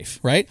things in life,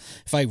 right?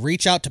 If I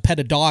reach out to pet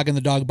a dog and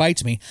the dog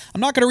bites me,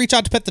 I'm not going to reach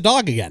out to pet the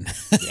dog again.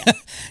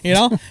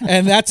 Yeah.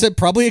 And that's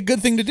probably a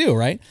good thing to do,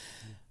 right?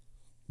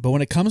 But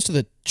when it comes to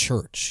the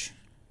church,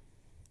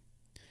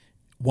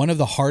 one of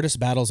the hardest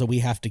battles that we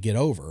have to get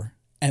over,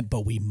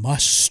 but we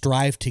must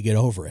strive to get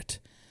over it,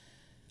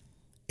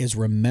 is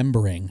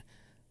remembering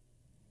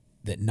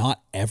that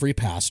not every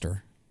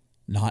pastor,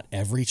 not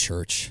every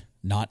church,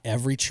 not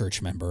every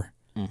church member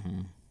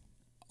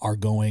are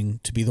going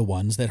to be the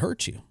ones that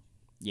hurt you.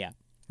 Yeah.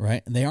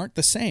 Right? And they aren't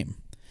the same.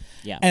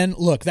 Yeah. And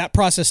look, that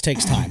process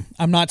takes time.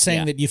 I'm not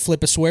saying that you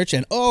flip a switch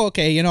and,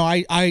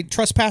 I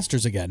trust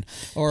pastors again.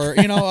 Or,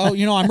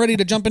 I'm ready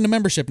to jump into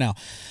membership now.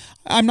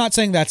 I'm not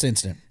saying that's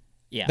instant.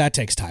 Yeah. That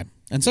takes time.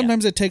 And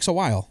sometimes it takes a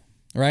while.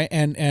 Right?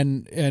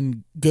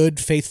 And good,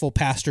 faithful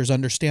pastors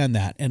understand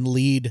that and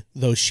lead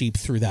those sheep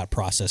through that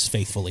process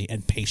faithfully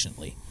and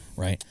patiently.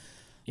 Right?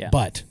 Yeah.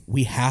 But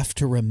we have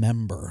to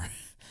remember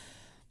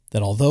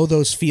that although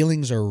those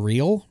feelings are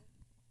real,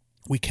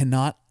 we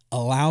cannot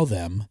allow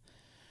them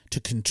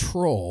to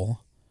control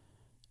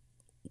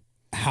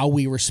how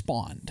we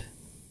respond,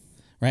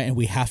 right? And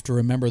we have to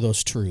remember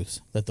those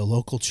truths, that the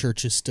local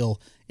church is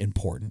still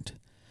important,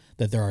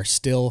 that there are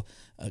still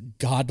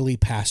godly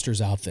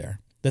pastors out there,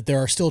 that there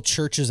are still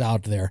churches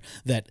out there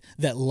that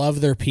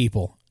love their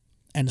people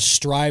and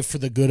strive for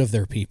the good of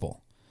their people,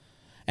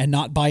 and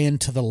not buy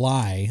into the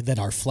lie that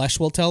our flesh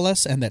will tell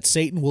us and that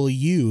Satan will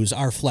use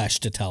our flesh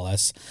to tell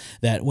us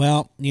that,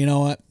 well, you know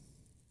what?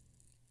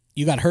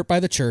 You got hurt by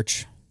the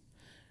church.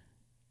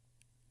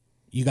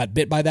 You got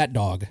bit by that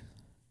dog.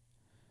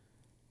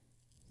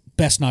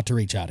 Best not to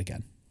reach out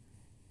again.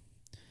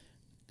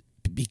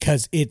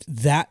 Because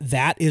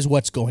that is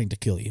what's going to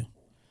kill you.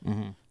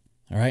 All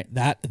right?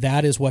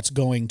 That is what's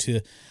going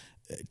to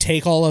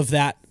take all of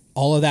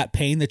that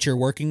pain that you're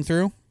working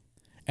through,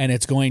 and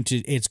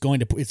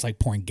it's like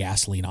pouring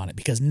gasoline on it,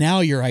 because now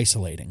you're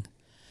isolating.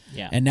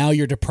 Yeah. And now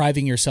you're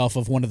depriving yourself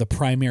of one of the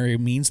primary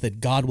means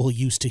that God will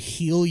use to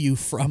heal you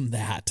from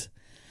that,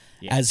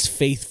 as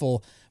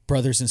faithful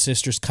brothers and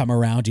sisters come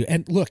around you.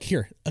 And look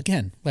here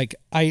again, like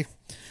I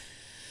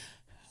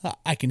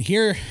can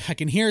hear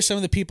some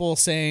of the people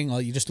saying,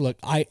 "Well, you just look."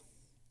 I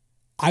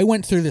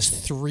went through this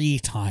 3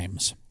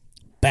 times,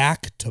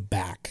 back to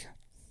back,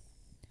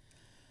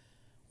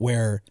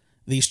 where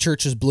these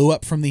churches blew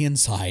up from the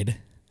inside.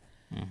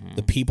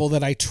 The people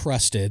that I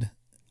trusted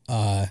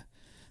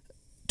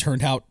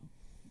turned out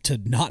to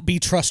not be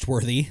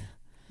trustworthy.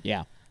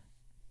 Yeah.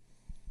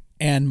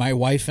 And my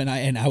wife and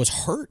I was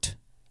hurt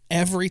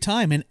every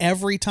time. And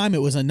every time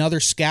it was another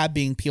scab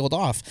being peeled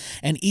off.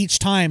 And each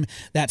time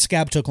that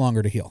scab took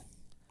longer to heal.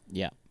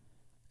 Yeah.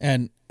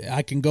 And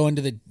I can go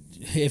into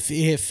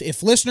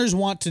if listeners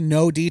want to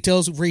know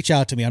details, reach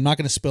out to me. I'm not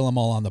going to spill them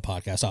all on the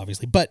podcast,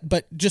 obviously. But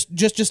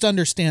just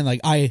understand, like,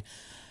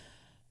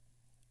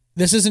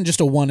 this isn't just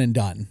a one and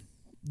done.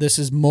 This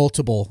is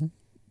multiple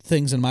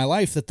things in my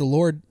life that the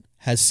Lord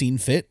has seen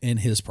fit in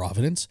His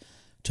providence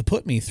to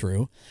put me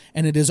through.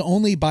 And it is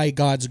only by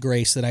God's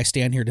grace that I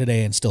stand here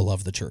today and still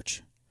love the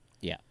church.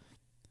 Yeah.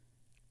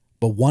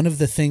 But one of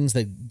the things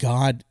that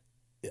God,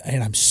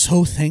 and I'm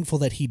so thankful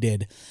that He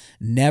did,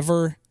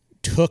 never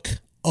took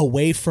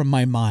away from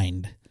my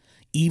mind,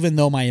 even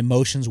though my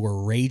emotions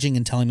were raging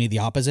and telling me the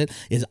opposite,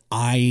 is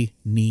I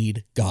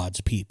need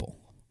God's people.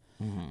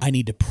 I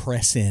need to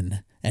press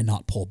in and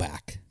not pull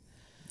back.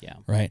 Yeah.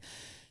 Right?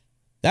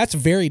 That's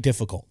very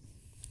difficult.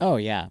 Oh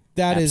yeah.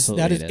 That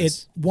Absolutely is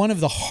it's one of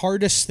the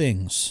hardest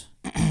things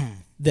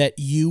that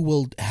you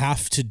will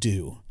have to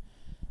do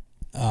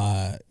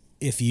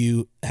if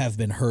you have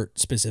been hurt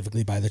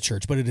specifically by the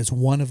church, but it is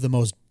one of the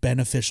most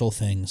beneficial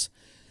things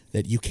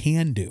that you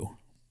can do.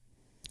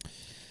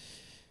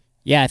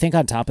 Yeah, I think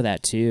on top of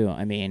that too,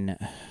 I mean,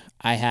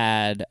 I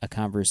had a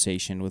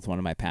conversation with one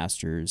of my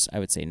pastors, I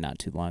would say not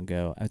too long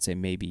ago. I would say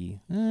maybe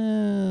a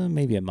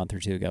month or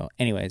 2 ago.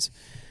 Anyways,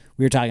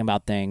 we were talking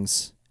about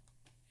things,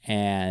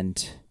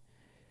 and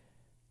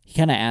he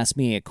kind of asked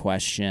me a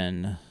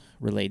question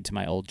related to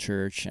my old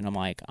church, and I'm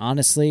like,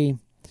 honestly,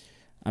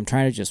 I'm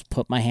trying to just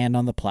put my hand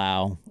on the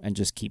plow and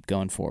just keep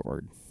going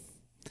forward.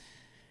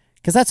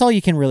 Because that's all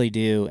you can really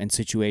do in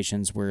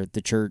situations where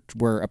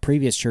a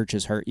previous church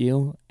has hurt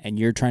you, and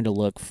you're trying to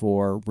look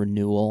for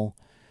renewal.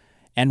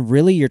 And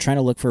really, you're trying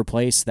to look for a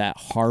place that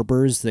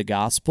harbors the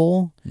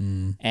gospel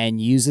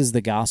and uses the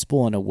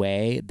gospel in a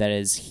way that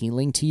is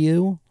healing to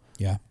you.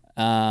 Yeah.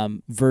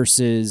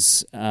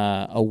 Versus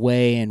a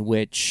way in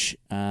which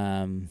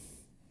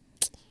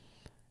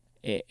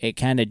it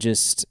kind of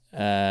just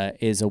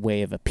is a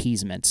way of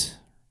appeasement.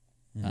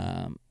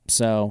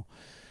 So,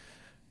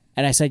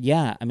 and I said,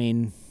 yeah, I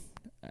mean,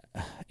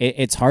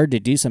 it's hard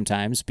to do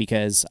sometimes,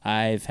 because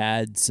I've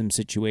had some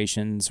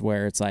situations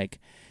where it's like,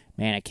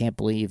 man, I can't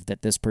believe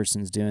that this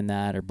person's doing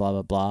that, or blah,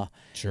 blah, blah.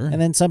 Sure.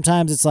 And then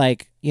sometimes it's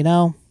like,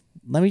 let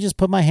me just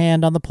put my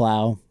hand on the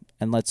plow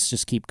and let's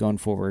just keep going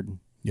forward.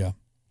 Yeah.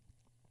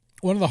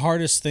 One of the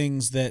hardest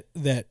things that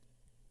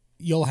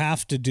you'll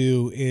have to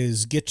do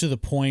is get to the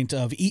point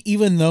of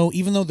even though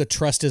the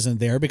trust isn't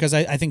there, because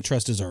I think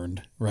trust is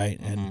earned, right?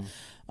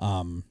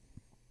 And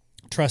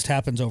trust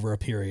happens over a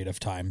period of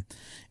time.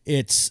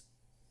 It's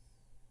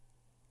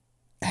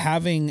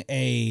having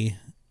a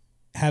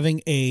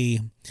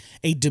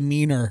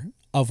demeanor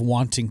of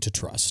wanting to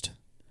trust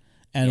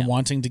and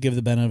wanting to give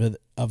the benefit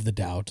of the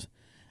doubt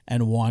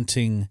and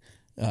wanting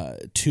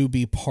to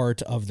be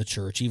part of the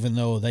church, even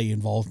though the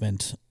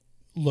involvement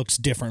looks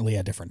differently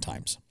at different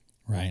times,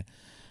 right?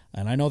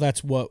 And I know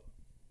that's what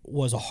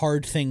was a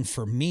hard thing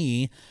for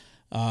me,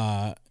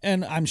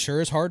 and I'm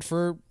sure it's hard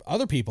for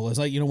other people. It's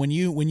like, when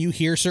you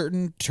hear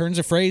certain turns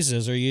of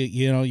phrases, or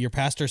your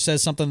pastor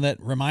says something that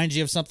reminds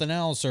you of something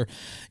else, or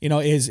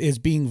is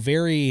being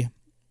very,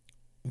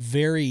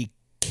 very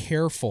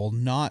careful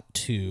not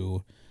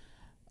to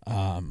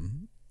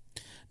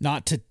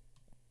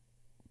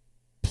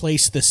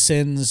place the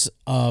sins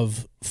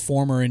of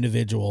former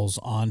individuals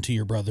onto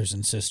your brothers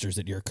and sisters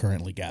that you're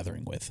currently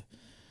gathering with.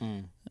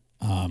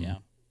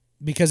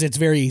 Because it's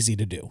very easy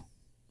to do,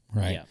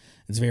 right? Yeah.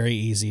 It's very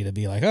easy to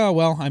be like, oh,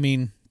 well, I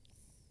mean,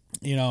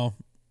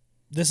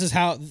 this is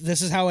how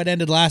it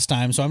ended last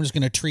time, so I'm just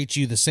going to treat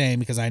you the same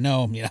because I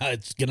know,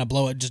 it's going to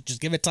blow it. Just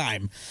give it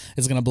time.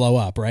 It's going to blow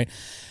up, right?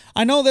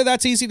 I know that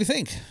that's easy to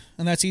think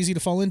and that's easy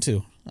to fall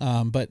into.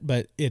 But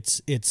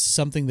it's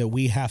something that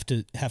we have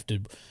to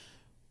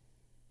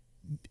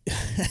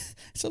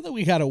something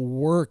we got to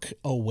work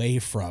away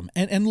from.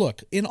 And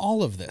look, in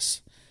all of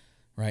this,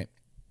 right?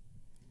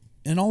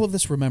 In all of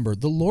this, remember,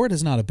 the Lord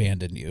has not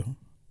abandoned you.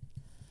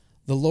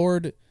 The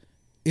Lord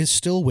is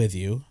still with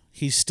you.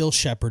 He's still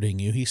shepherding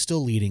you. He's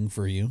still leading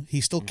for you.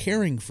 He's still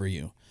caring for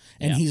you.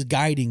 And he's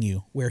guiding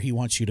you where he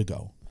wants you to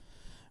go,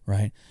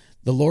 right?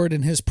 The Lord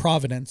in his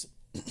providence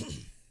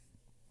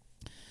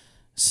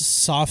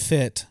saw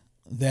fit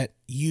that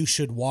you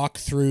should walk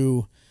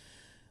through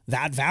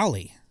that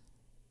valley.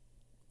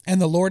 And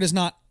the Lord is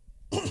not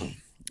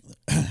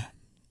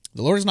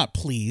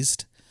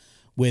pleased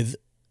with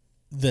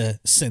the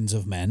sins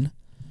of men,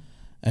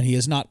 and he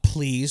is not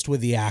pleased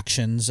with the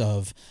actions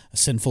of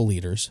sinful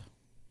leaders.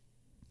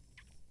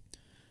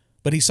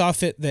 But he saw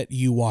fit that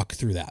you walk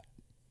through that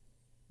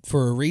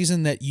for a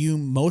reason that you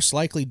most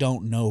likely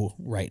don't know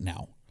right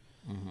now.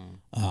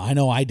 I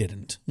know I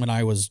didn't when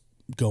I was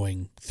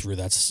going through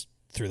that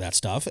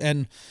stuff,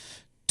 and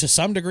to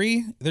some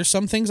degree, there's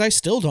some things I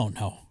still don't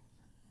know.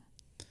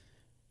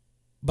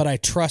 But I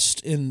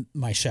trust in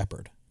my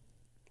shepherd.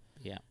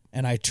 Yeah.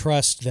 And I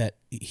trust that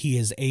he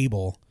is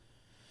able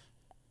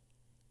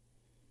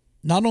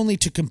not only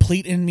to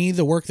complete in me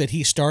the work that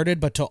he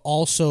started, but to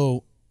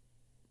also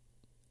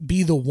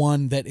be the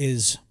one that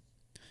is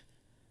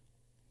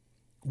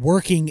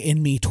working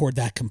in me toward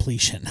that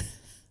completion.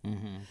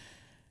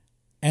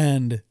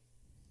 And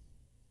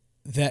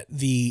that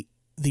the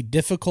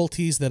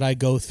difficulties that I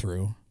go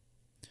through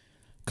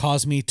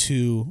cause me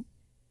to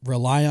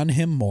rely on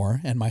him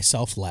more and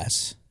myself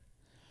less,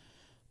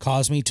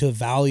 cause me to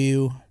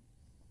value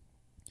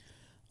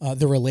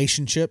the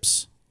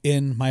relationships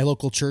in my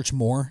local church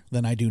more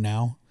than I do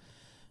now,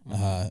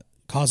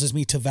 causes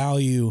me to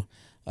value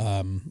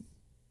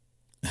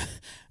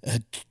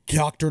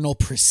doctrinal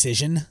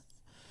precision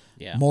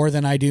more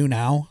than I do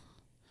now,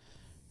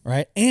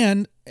 right?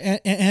 And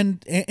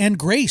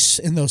grace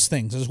in those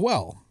things as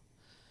well,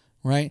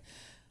 right?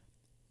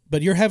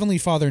 But your Heavenly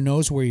Father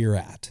knows where you're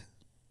at.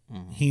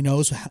 He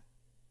knows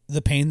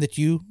the pain that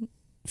you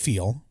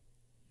feel,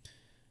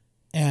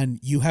 and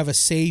you have a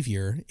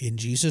Savior in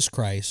Jesus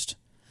Christ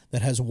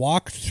that has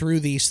walked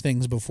through these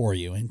things before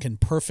you and can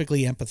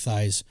perfectly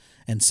empathize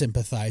and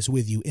sympathize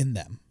with you in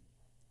them.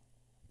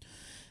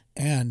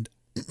 And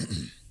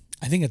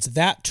I think it's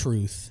that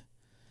truth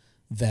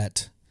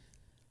that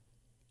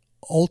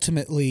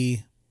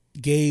ultimately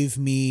gave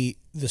me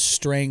the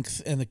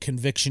strength and the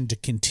conviction to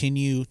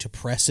continue to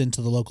press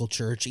into the local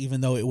church, even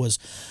though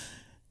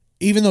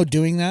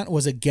doing that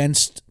was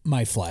against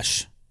my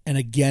flesh and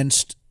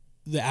against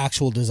the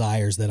actual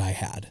desires that I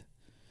had.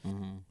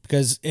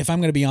 Because if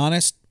I'm going to be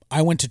honest,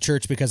 I went to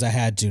church because I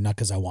had to, not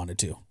because I wanted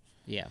to.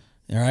 Yeah.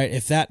 All right.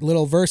 If that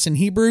little verse in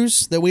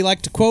Hebrews that we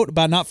like to quote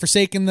about not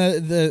forsaking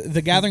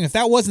the gathering, if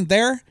that wasn't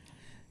there,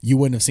 you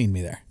wouldn't have seen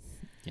me there.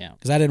 Yeah.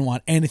 Because I didn't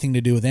want anything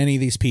to do with any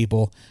of these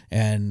people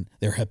and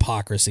their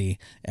hypocrisy,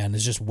 and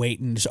it's just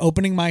waiting, just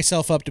opening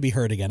myself up to be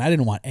heard again. I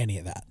didn't want any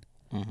of that.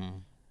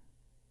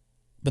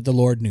 But the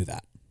Lord knew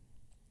that.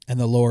 And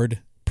the Lord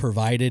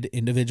provided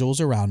individuals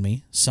around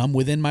me, some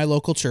within my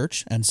local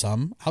church and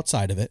some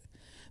outside of it,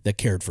 that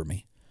cared for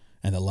me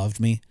and that loved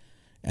me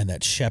and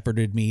that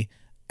shepherded me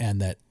and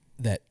that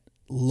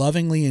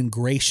lovingly and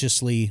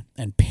graciously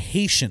and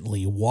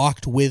patiently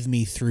walked with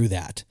me through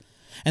that.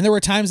 And there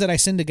were times that I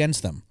sinned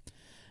against them,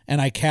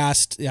 and I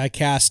cast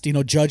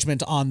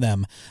judgment on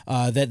them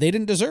that they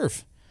didn't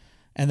deserve.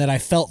 and that I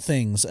felt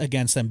things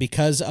against them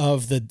because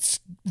of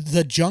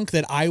the junk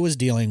that I was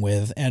dealing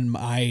with, and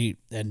my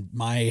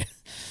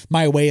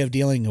way of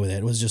dealing with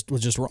it was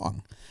just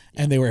wrong.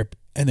 And they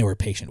were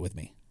patient with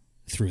me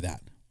through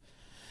that.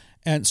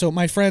 And so,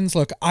 my friends,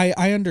 look,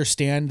 I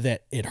understand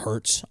that it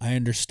hurts. I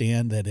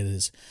understand that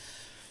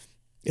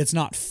it's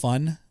not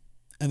fun,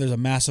 and there's a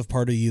massive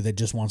part of you that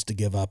just wants to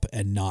give up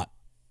and not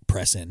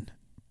press in.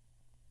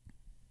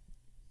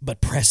 But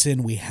press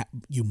in,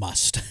 you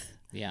must.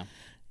 Yeah.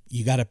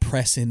 You got to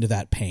press into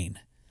that pain.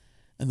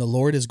 And the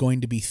Lord is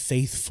going to be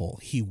faithful.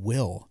 He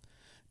will,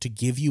 to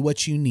give you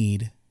what you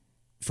need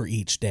for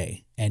each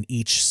day and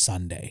each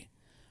Sunday.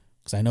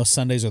 Because I know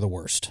Sundays are the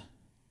worst.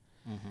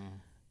 Mm-hmm.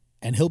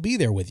 And He'll be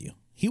there with you.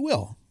 He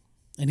will.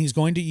 And He's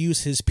going to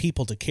use His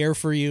people to care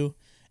for you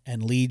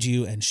and lead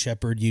you and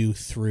shepherd you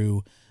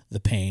through the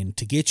pain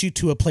to get you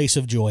to a place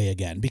of joy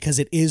again. Because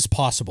it is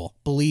possible.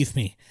 Believe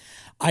me.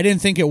 I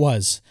didn't think it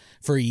was.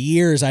 For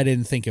years, I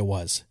didn't think it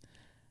was.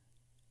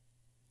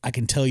 I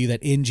can tell you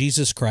that in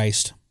Jesus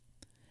Christ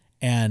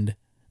and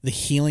the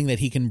healing that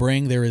He can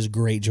bring, there is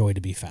great joy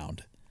to be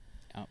found.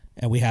 Oh.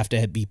 And we have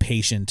to be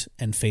patient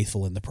and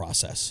faithful in the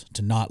process,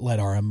 to not let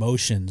our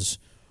emotions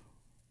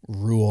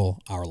rule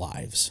our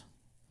lives.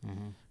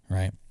 Mm-hmm.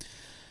 Right?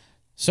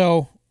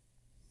 So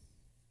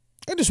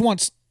I just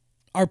want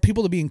our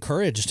people to be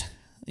encouraged.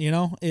 You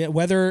know,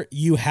 whether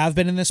you have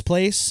been in this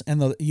place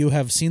and you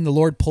have seen the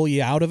Lord pull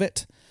you out of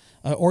it,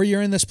 or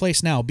you're in this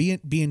place now, be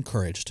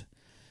encouraged.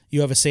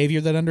 You have a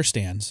Savior that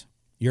understands.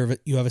 You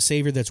have a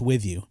Savior that's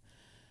with you.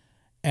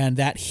 And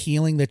that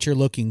healing that you're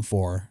looking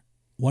for,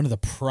 one of the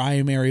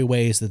primary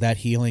ways that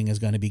healing is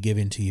going to be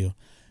given to you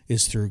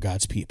is through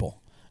God's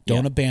people.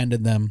 Don't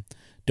abandon them.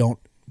 Don't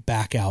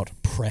back out.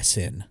 Press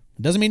in.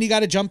 It doesn't mean you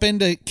got to jump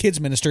into kids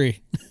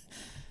ministry.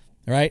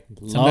 Right?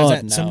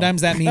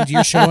 Sometimes that means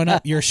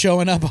you're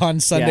showing up on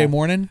Sunday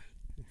morning,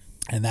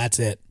 and that's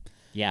it.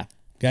 Yeah.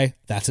 Okay?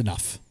 That's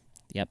enough.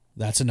 Yep.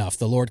 That's enough.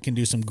 The Lord can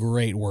do some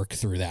great work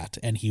through that,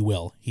 and He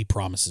will. He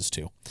promises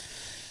to.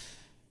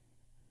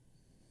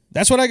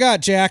 That's what I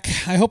got, Jack.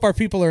 I hope our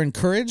people are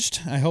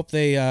encouraged. I hope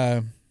they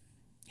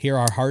hear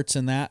our hearts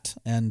in that.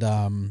 And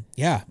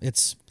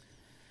it's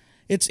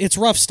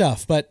rough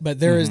stuff, but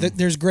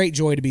there's great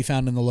joy to be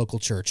found in the local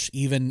church,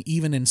 even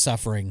in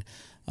suffering.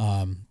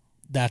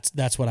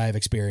 That's what I've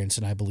experienced,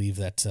 and I believe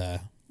that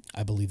the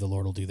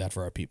Lord will do that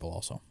for our people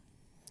also.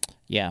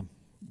 Yeah.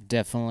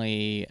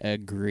 Definitely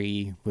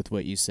agree with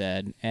what you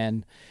said.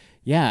 And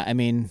yeah, I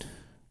mean,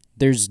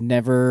 there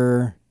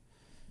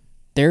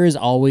is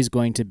always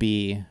going to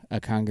be a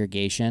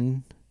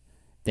congregation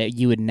that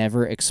you would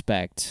never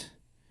expect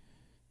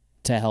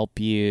to help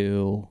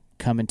you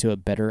come into a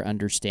better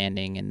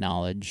understanding and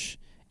knowledge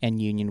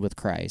and union with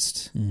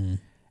Christ. Mm-hmm.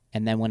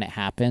 And then when it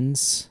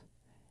happens,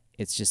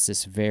 it's just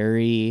this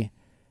very,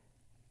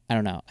 I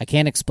don't know, I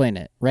can't explain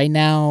it. Right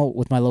now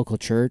with my local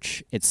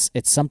church, it's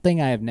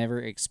something I have never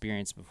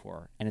experienced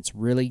before, and it's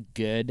really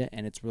good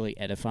and it's really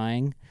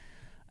edifying.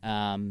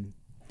 And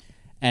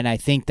I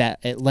think that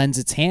it lends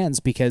its hands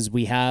because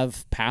we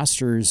have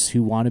pastors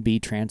who want to be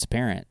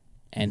transparent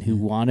and who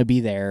want to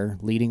be there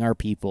leading our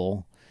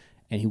people,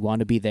 and who want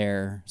to be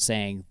there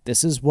saying,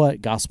 this is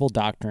what gospel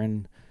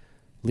doctrine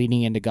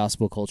leading into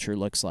gospel culture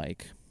looks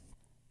like.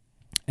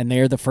 And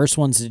they're the first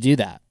ones to do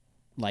that.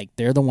 Like,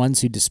 they're the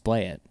ones who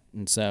display it.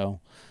 And so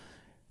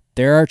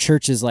there are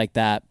churches like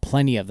that,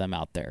 plenty of them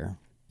out there.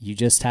 You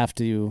just have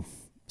to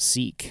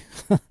seek.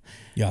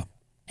 Yeah.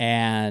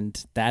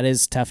 And that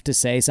is tough to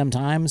say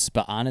sometimes,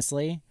 but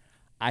honestly,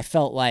 I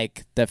felt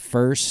like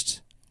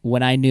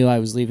when I knew I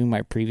was leaving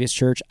my previous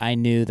church, I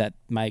knew that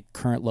my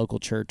current local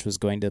church was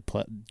going to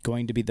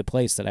be the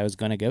place that I was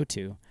going to go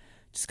to,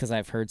 just because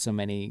I've heard so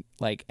many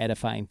like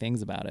edifying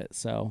things about it.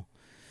 So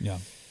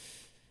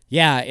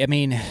yeah, I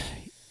mean,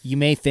 you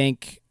may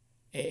think,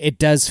 it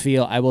does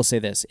feel, I will say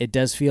this, it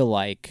does feel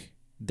like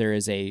there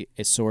is a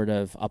sort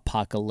of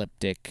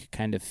apocalyptic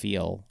kind of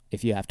feel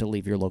if you have to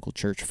leave your local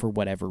church for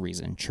whatever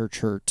reason.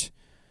 Church hurt,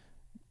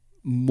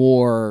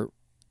 more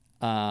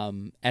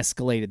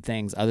escalated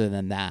things other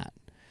than that.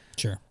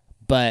 Sure.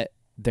 But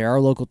there are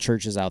local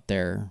churches out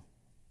there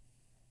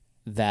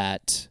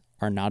that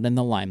are not in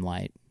the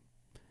limelight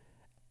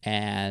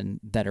and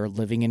that are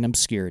living in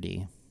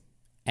obscurity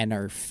and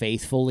are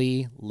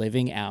faithfully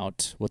living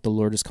out what the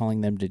Lord is calling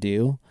them to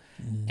do.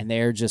 And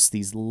they're just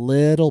these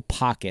little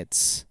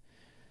pockets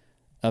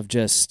of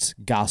just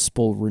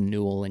gospel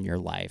renewal in your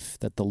life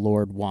that the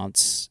Lord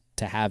wants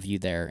to have you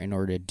there in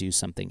order to do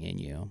something in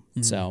you.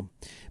 Mm-hmm. So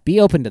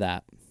be open to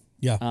that.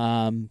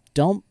 Yeah.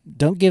 Don't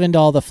give into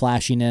all the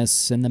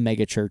flashiness and the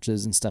mega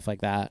churches and stuff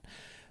like that.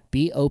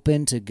 Be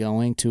open to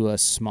going to a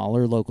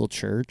smaller local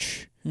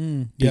church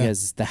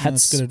because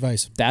that's good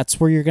advice.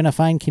 That's where you're going to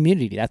find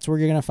community. That's where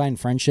you're going to find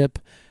friendship.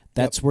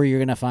 That's where you're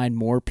going to find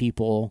more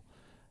people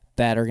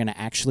that are going to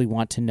actually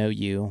want to know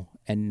you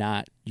and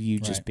not you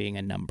just being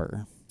a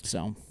number.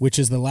 So, which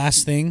is the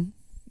last thing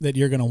that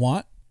you're going to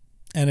want,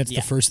 and it's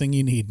the first thing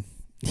you need.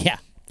 Yeah.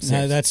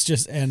 That's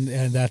just and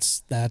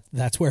that's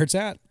where it's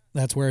at.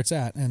 That's where it's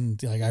at.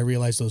 And like I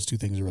realize those two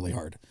things are really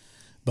hard,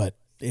 but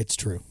it's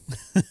true.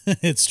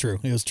 It's true.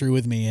 It was true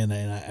with me, and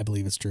I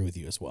believe it's true with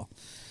you as well.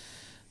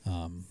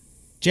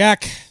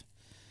 Jack,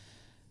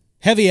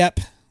 heavy ep.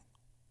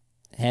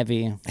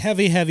 Heavy.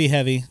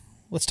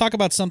 Let's talk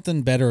about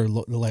something better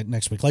like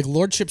next week, like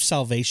Lordship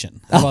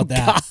Salvation. How about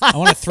that? I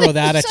want to throw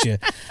that at you.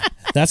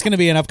 That's going to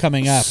be an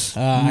upcoming ep. I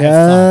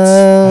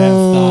have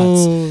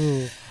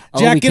thoughts.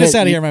 Jack, get us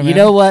out of here, my man. You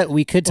know what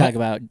we could talk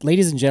about?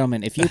 Ladies and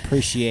gentlemen, if you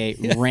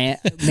appreciate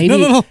maybe...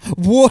 No.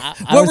 What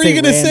were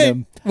you going to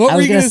say? What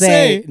were you going to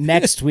say?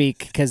 Next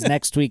week, because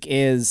next week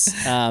is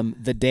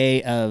the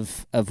day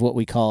of what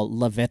we call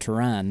La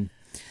Veteran.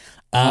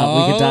 We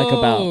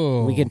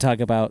can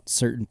talk about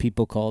certain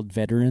people called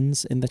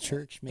veterans in the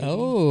church. Maybe.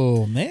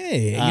 Oh,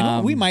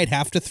 man! We might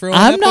have to throw.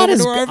 I'm not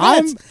as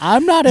grumpy.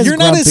 You're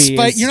not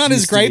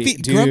as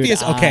grumpy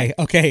as. Okay.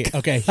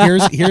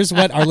 Here's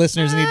what our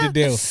listeners need to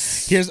do.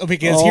 Here's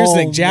the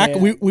thing, Jack.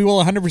 Man. We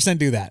will 100%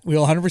 do that. We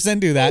will 100%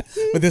 do that.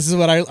 But this is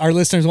what our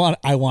listeners want.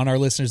 I want our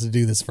listeners to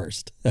do this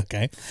first.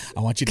 Okay. I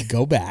want you to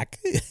go back.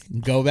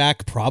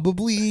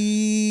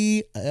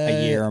 Probably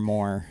a year or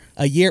more.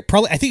 A year,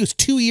 probably. I think it was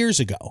 2 years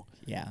ago.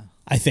 Yeah.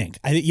 I think,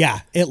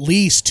 at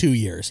least 2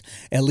 years.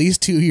 At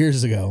least 2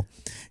 years ago,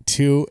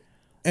 to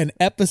an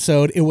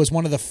episode. It was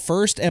one of the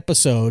first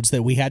episodes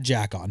that we had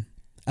Jack on,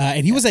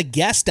 and he was a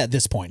guest at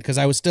this point because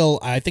I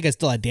think I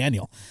still had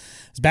Daniel.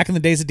 It was back in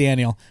the days of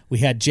Daniel. We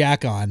had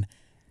Jack on,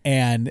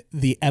 and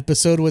the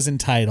episode was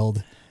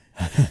entitled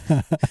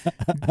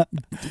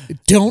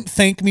 "Don't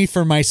Thank Me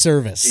for My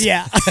Service."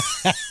 Yeah.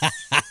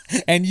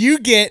 And you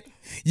get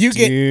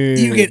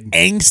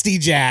angsty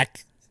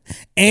Jack.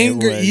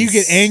 You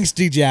get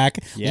angsty Jack.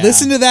 Yeah.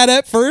 Listen to that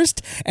at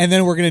first, and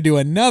then we're going to do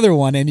another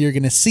one, and you're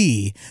going to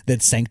see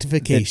that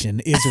sanctification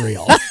is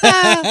real.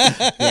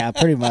 Yeah,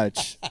 pretty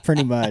much.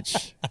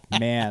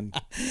 Man.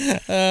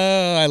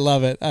 Oh, I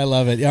love it.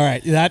 All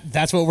right,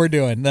 that's what we're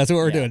doing.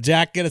 Doing.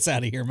 Jack, get us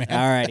out of here, man.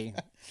 All righty.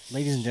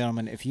 Ladies and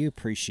gentlemen, if you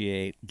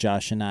appreciate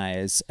Josh and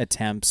I's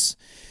attempts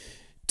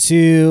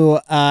to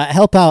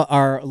help out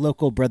our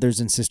local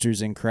brothers and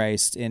sisters in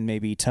Christ in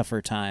maybe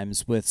tougher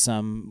times with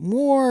some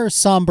more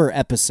somber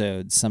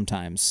episodes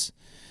sometimes.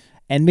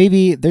 And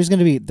maybe there's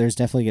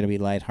definitely going to be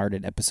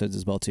lighthearted episodes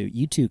as well too.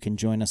 You two can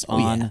join us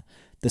on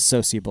the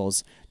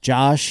Sociables.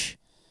 Josh,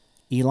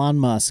 Elon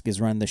Musk is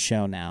running the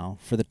show now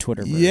for the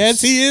Twitterverse. Yes,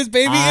 he is,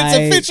 baby. It's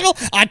official.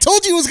 I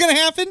told you it was going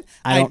to happen.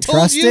 I don't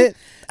trust it.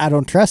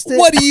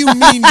 What do you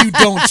mean you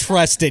don't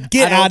trust it?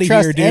 Get out of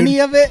here, dude. Any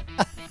of it?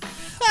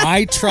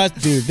 I trust,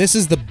 dude. This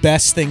is the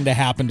best thing to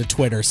happen to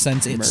Twitter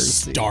since it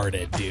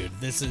started, dude.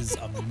 This is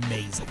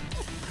amazing.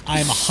 I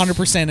am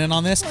 100% in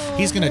on this.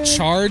 He's gonna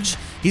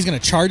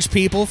charge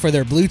people for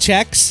their blue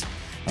checks,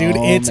 dude.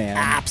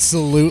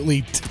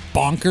 Absolutely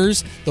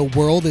bonkers. The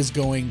world is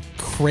going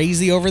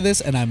crazy over this,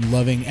 and I'm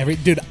loving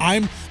dude.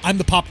 I'm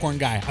the popcorn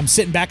guy. I'm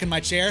sitting back in my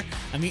chair.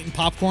 I'm eating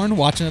popcorn,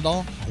 watching it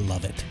all. I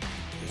love it.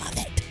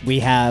 We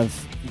have,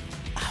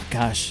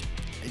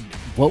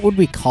 what would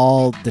we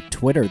call the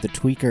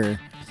tweaker?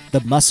 The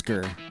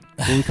Musker.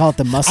 Do we call it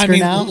the Musker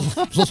now?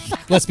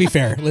 Let's be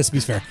fair.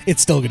 It's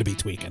still going to be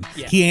tweaking.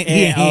 Yeah. He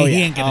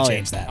ain't going to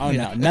change that. Oh,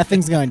 no.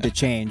 Nothing's going to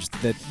change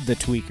the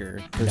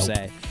tweaker, per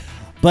se.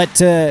 But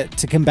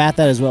to combat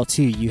that as well,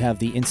 too, you have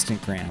the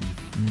Instagram.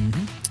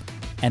 Mm-hmm.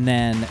 And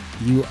then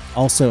you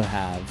also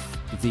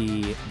have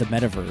the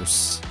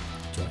Metaverse,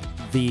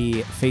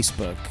 the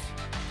Facebook,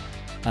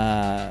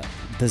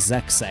 the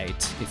Zek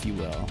site, if you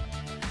will.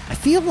 I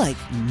feel like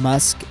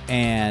Musk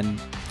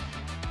and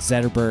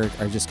Zuckerberg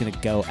are just going to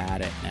go at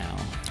it now.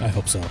 I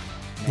hope so. Man.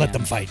 Let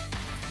them fight.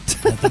 It's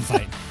going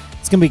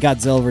to be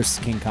Godzilla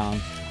versus King Kong.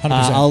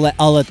 100%.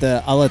 I'll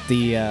let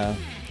the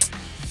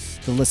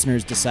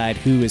listeners decide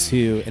who is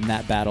who in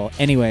that battle.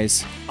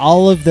 Anyways,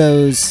 all of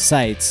those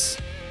sites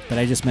that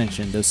I just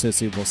mentioned, those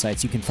sociable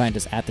sites, you can find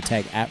us at the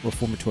tag at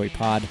Reformatory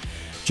Pod.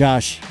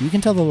 Josh, you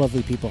can tell the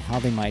lovely people how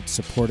they might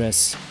support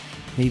us.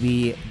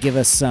 Maybe give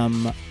us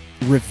some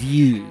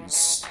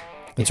reviews.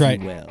 That's right.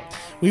 You will.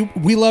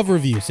 We love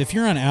reviews. If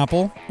you're on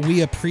Apple,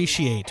 we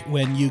appreciate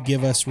when you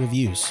give us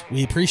reviews.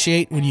 We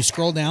appreciate when you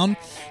scroll down,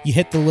 you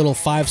hit the little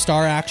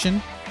 5-star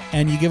action,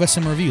 and you give us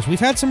some reviews. We've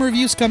had some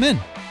reviews come in,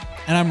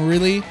 and I'm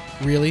really,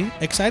 really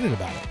excited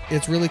about it.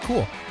 It's really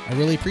cool. I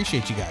really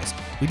appreciate you guys.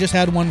 We just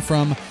had one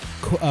from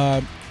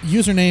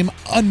username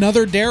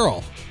Another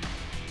Daryl.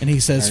 And he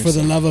says, for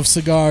the love of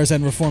cigars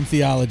and Reformed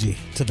theology,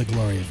 to the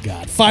glory of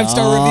God.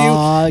 5-star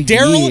review.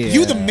 Daryl,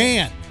 you the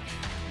man.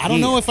 I don't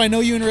know if I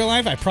know you in real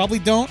life. I probably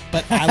don't,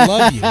 but I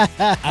love you.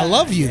 I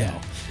love you, though.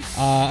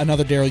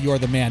 Another Daryl, you're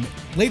the man.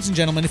 Ladies and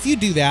gentlemen, if you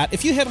do that,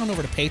 if you head on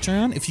over to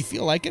Patreon, if you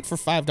feel like it, for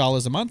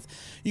 $5 a month,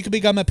 you can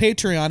become a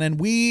Patreon, and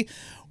we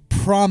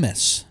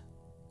promise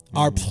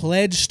our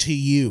pledge to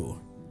you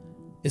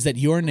is that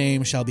your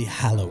name shall be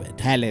hallowed.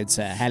 Hallowed,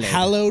 sir. Hallowed.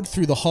 Hallowed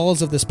through the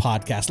halls of this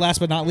podcast. Last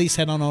but not least,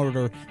 head on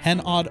over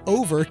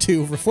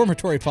to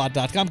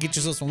reformatorypod.com. Get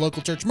yourself some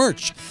local church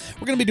merch.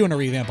 We're going to be doing a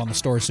revamp on the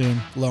store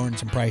soon, lowering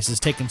some prices,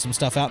 taking some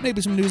stuff out,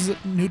 maybe some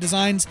new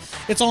designs.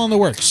 It's all in the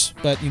works.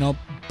 But, you know,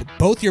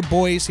 both your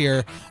boys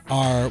here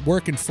are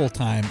working full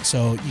time,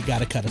 so you got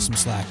to cut us some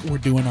slack. We're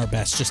doing our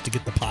best just to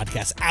get the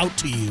podcast out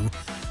to you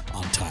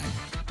on time.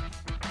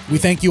 We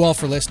thank you all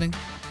for listening,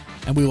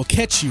 and we will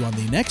catch you on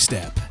the next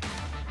step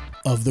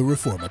of the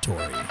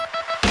Reformatory.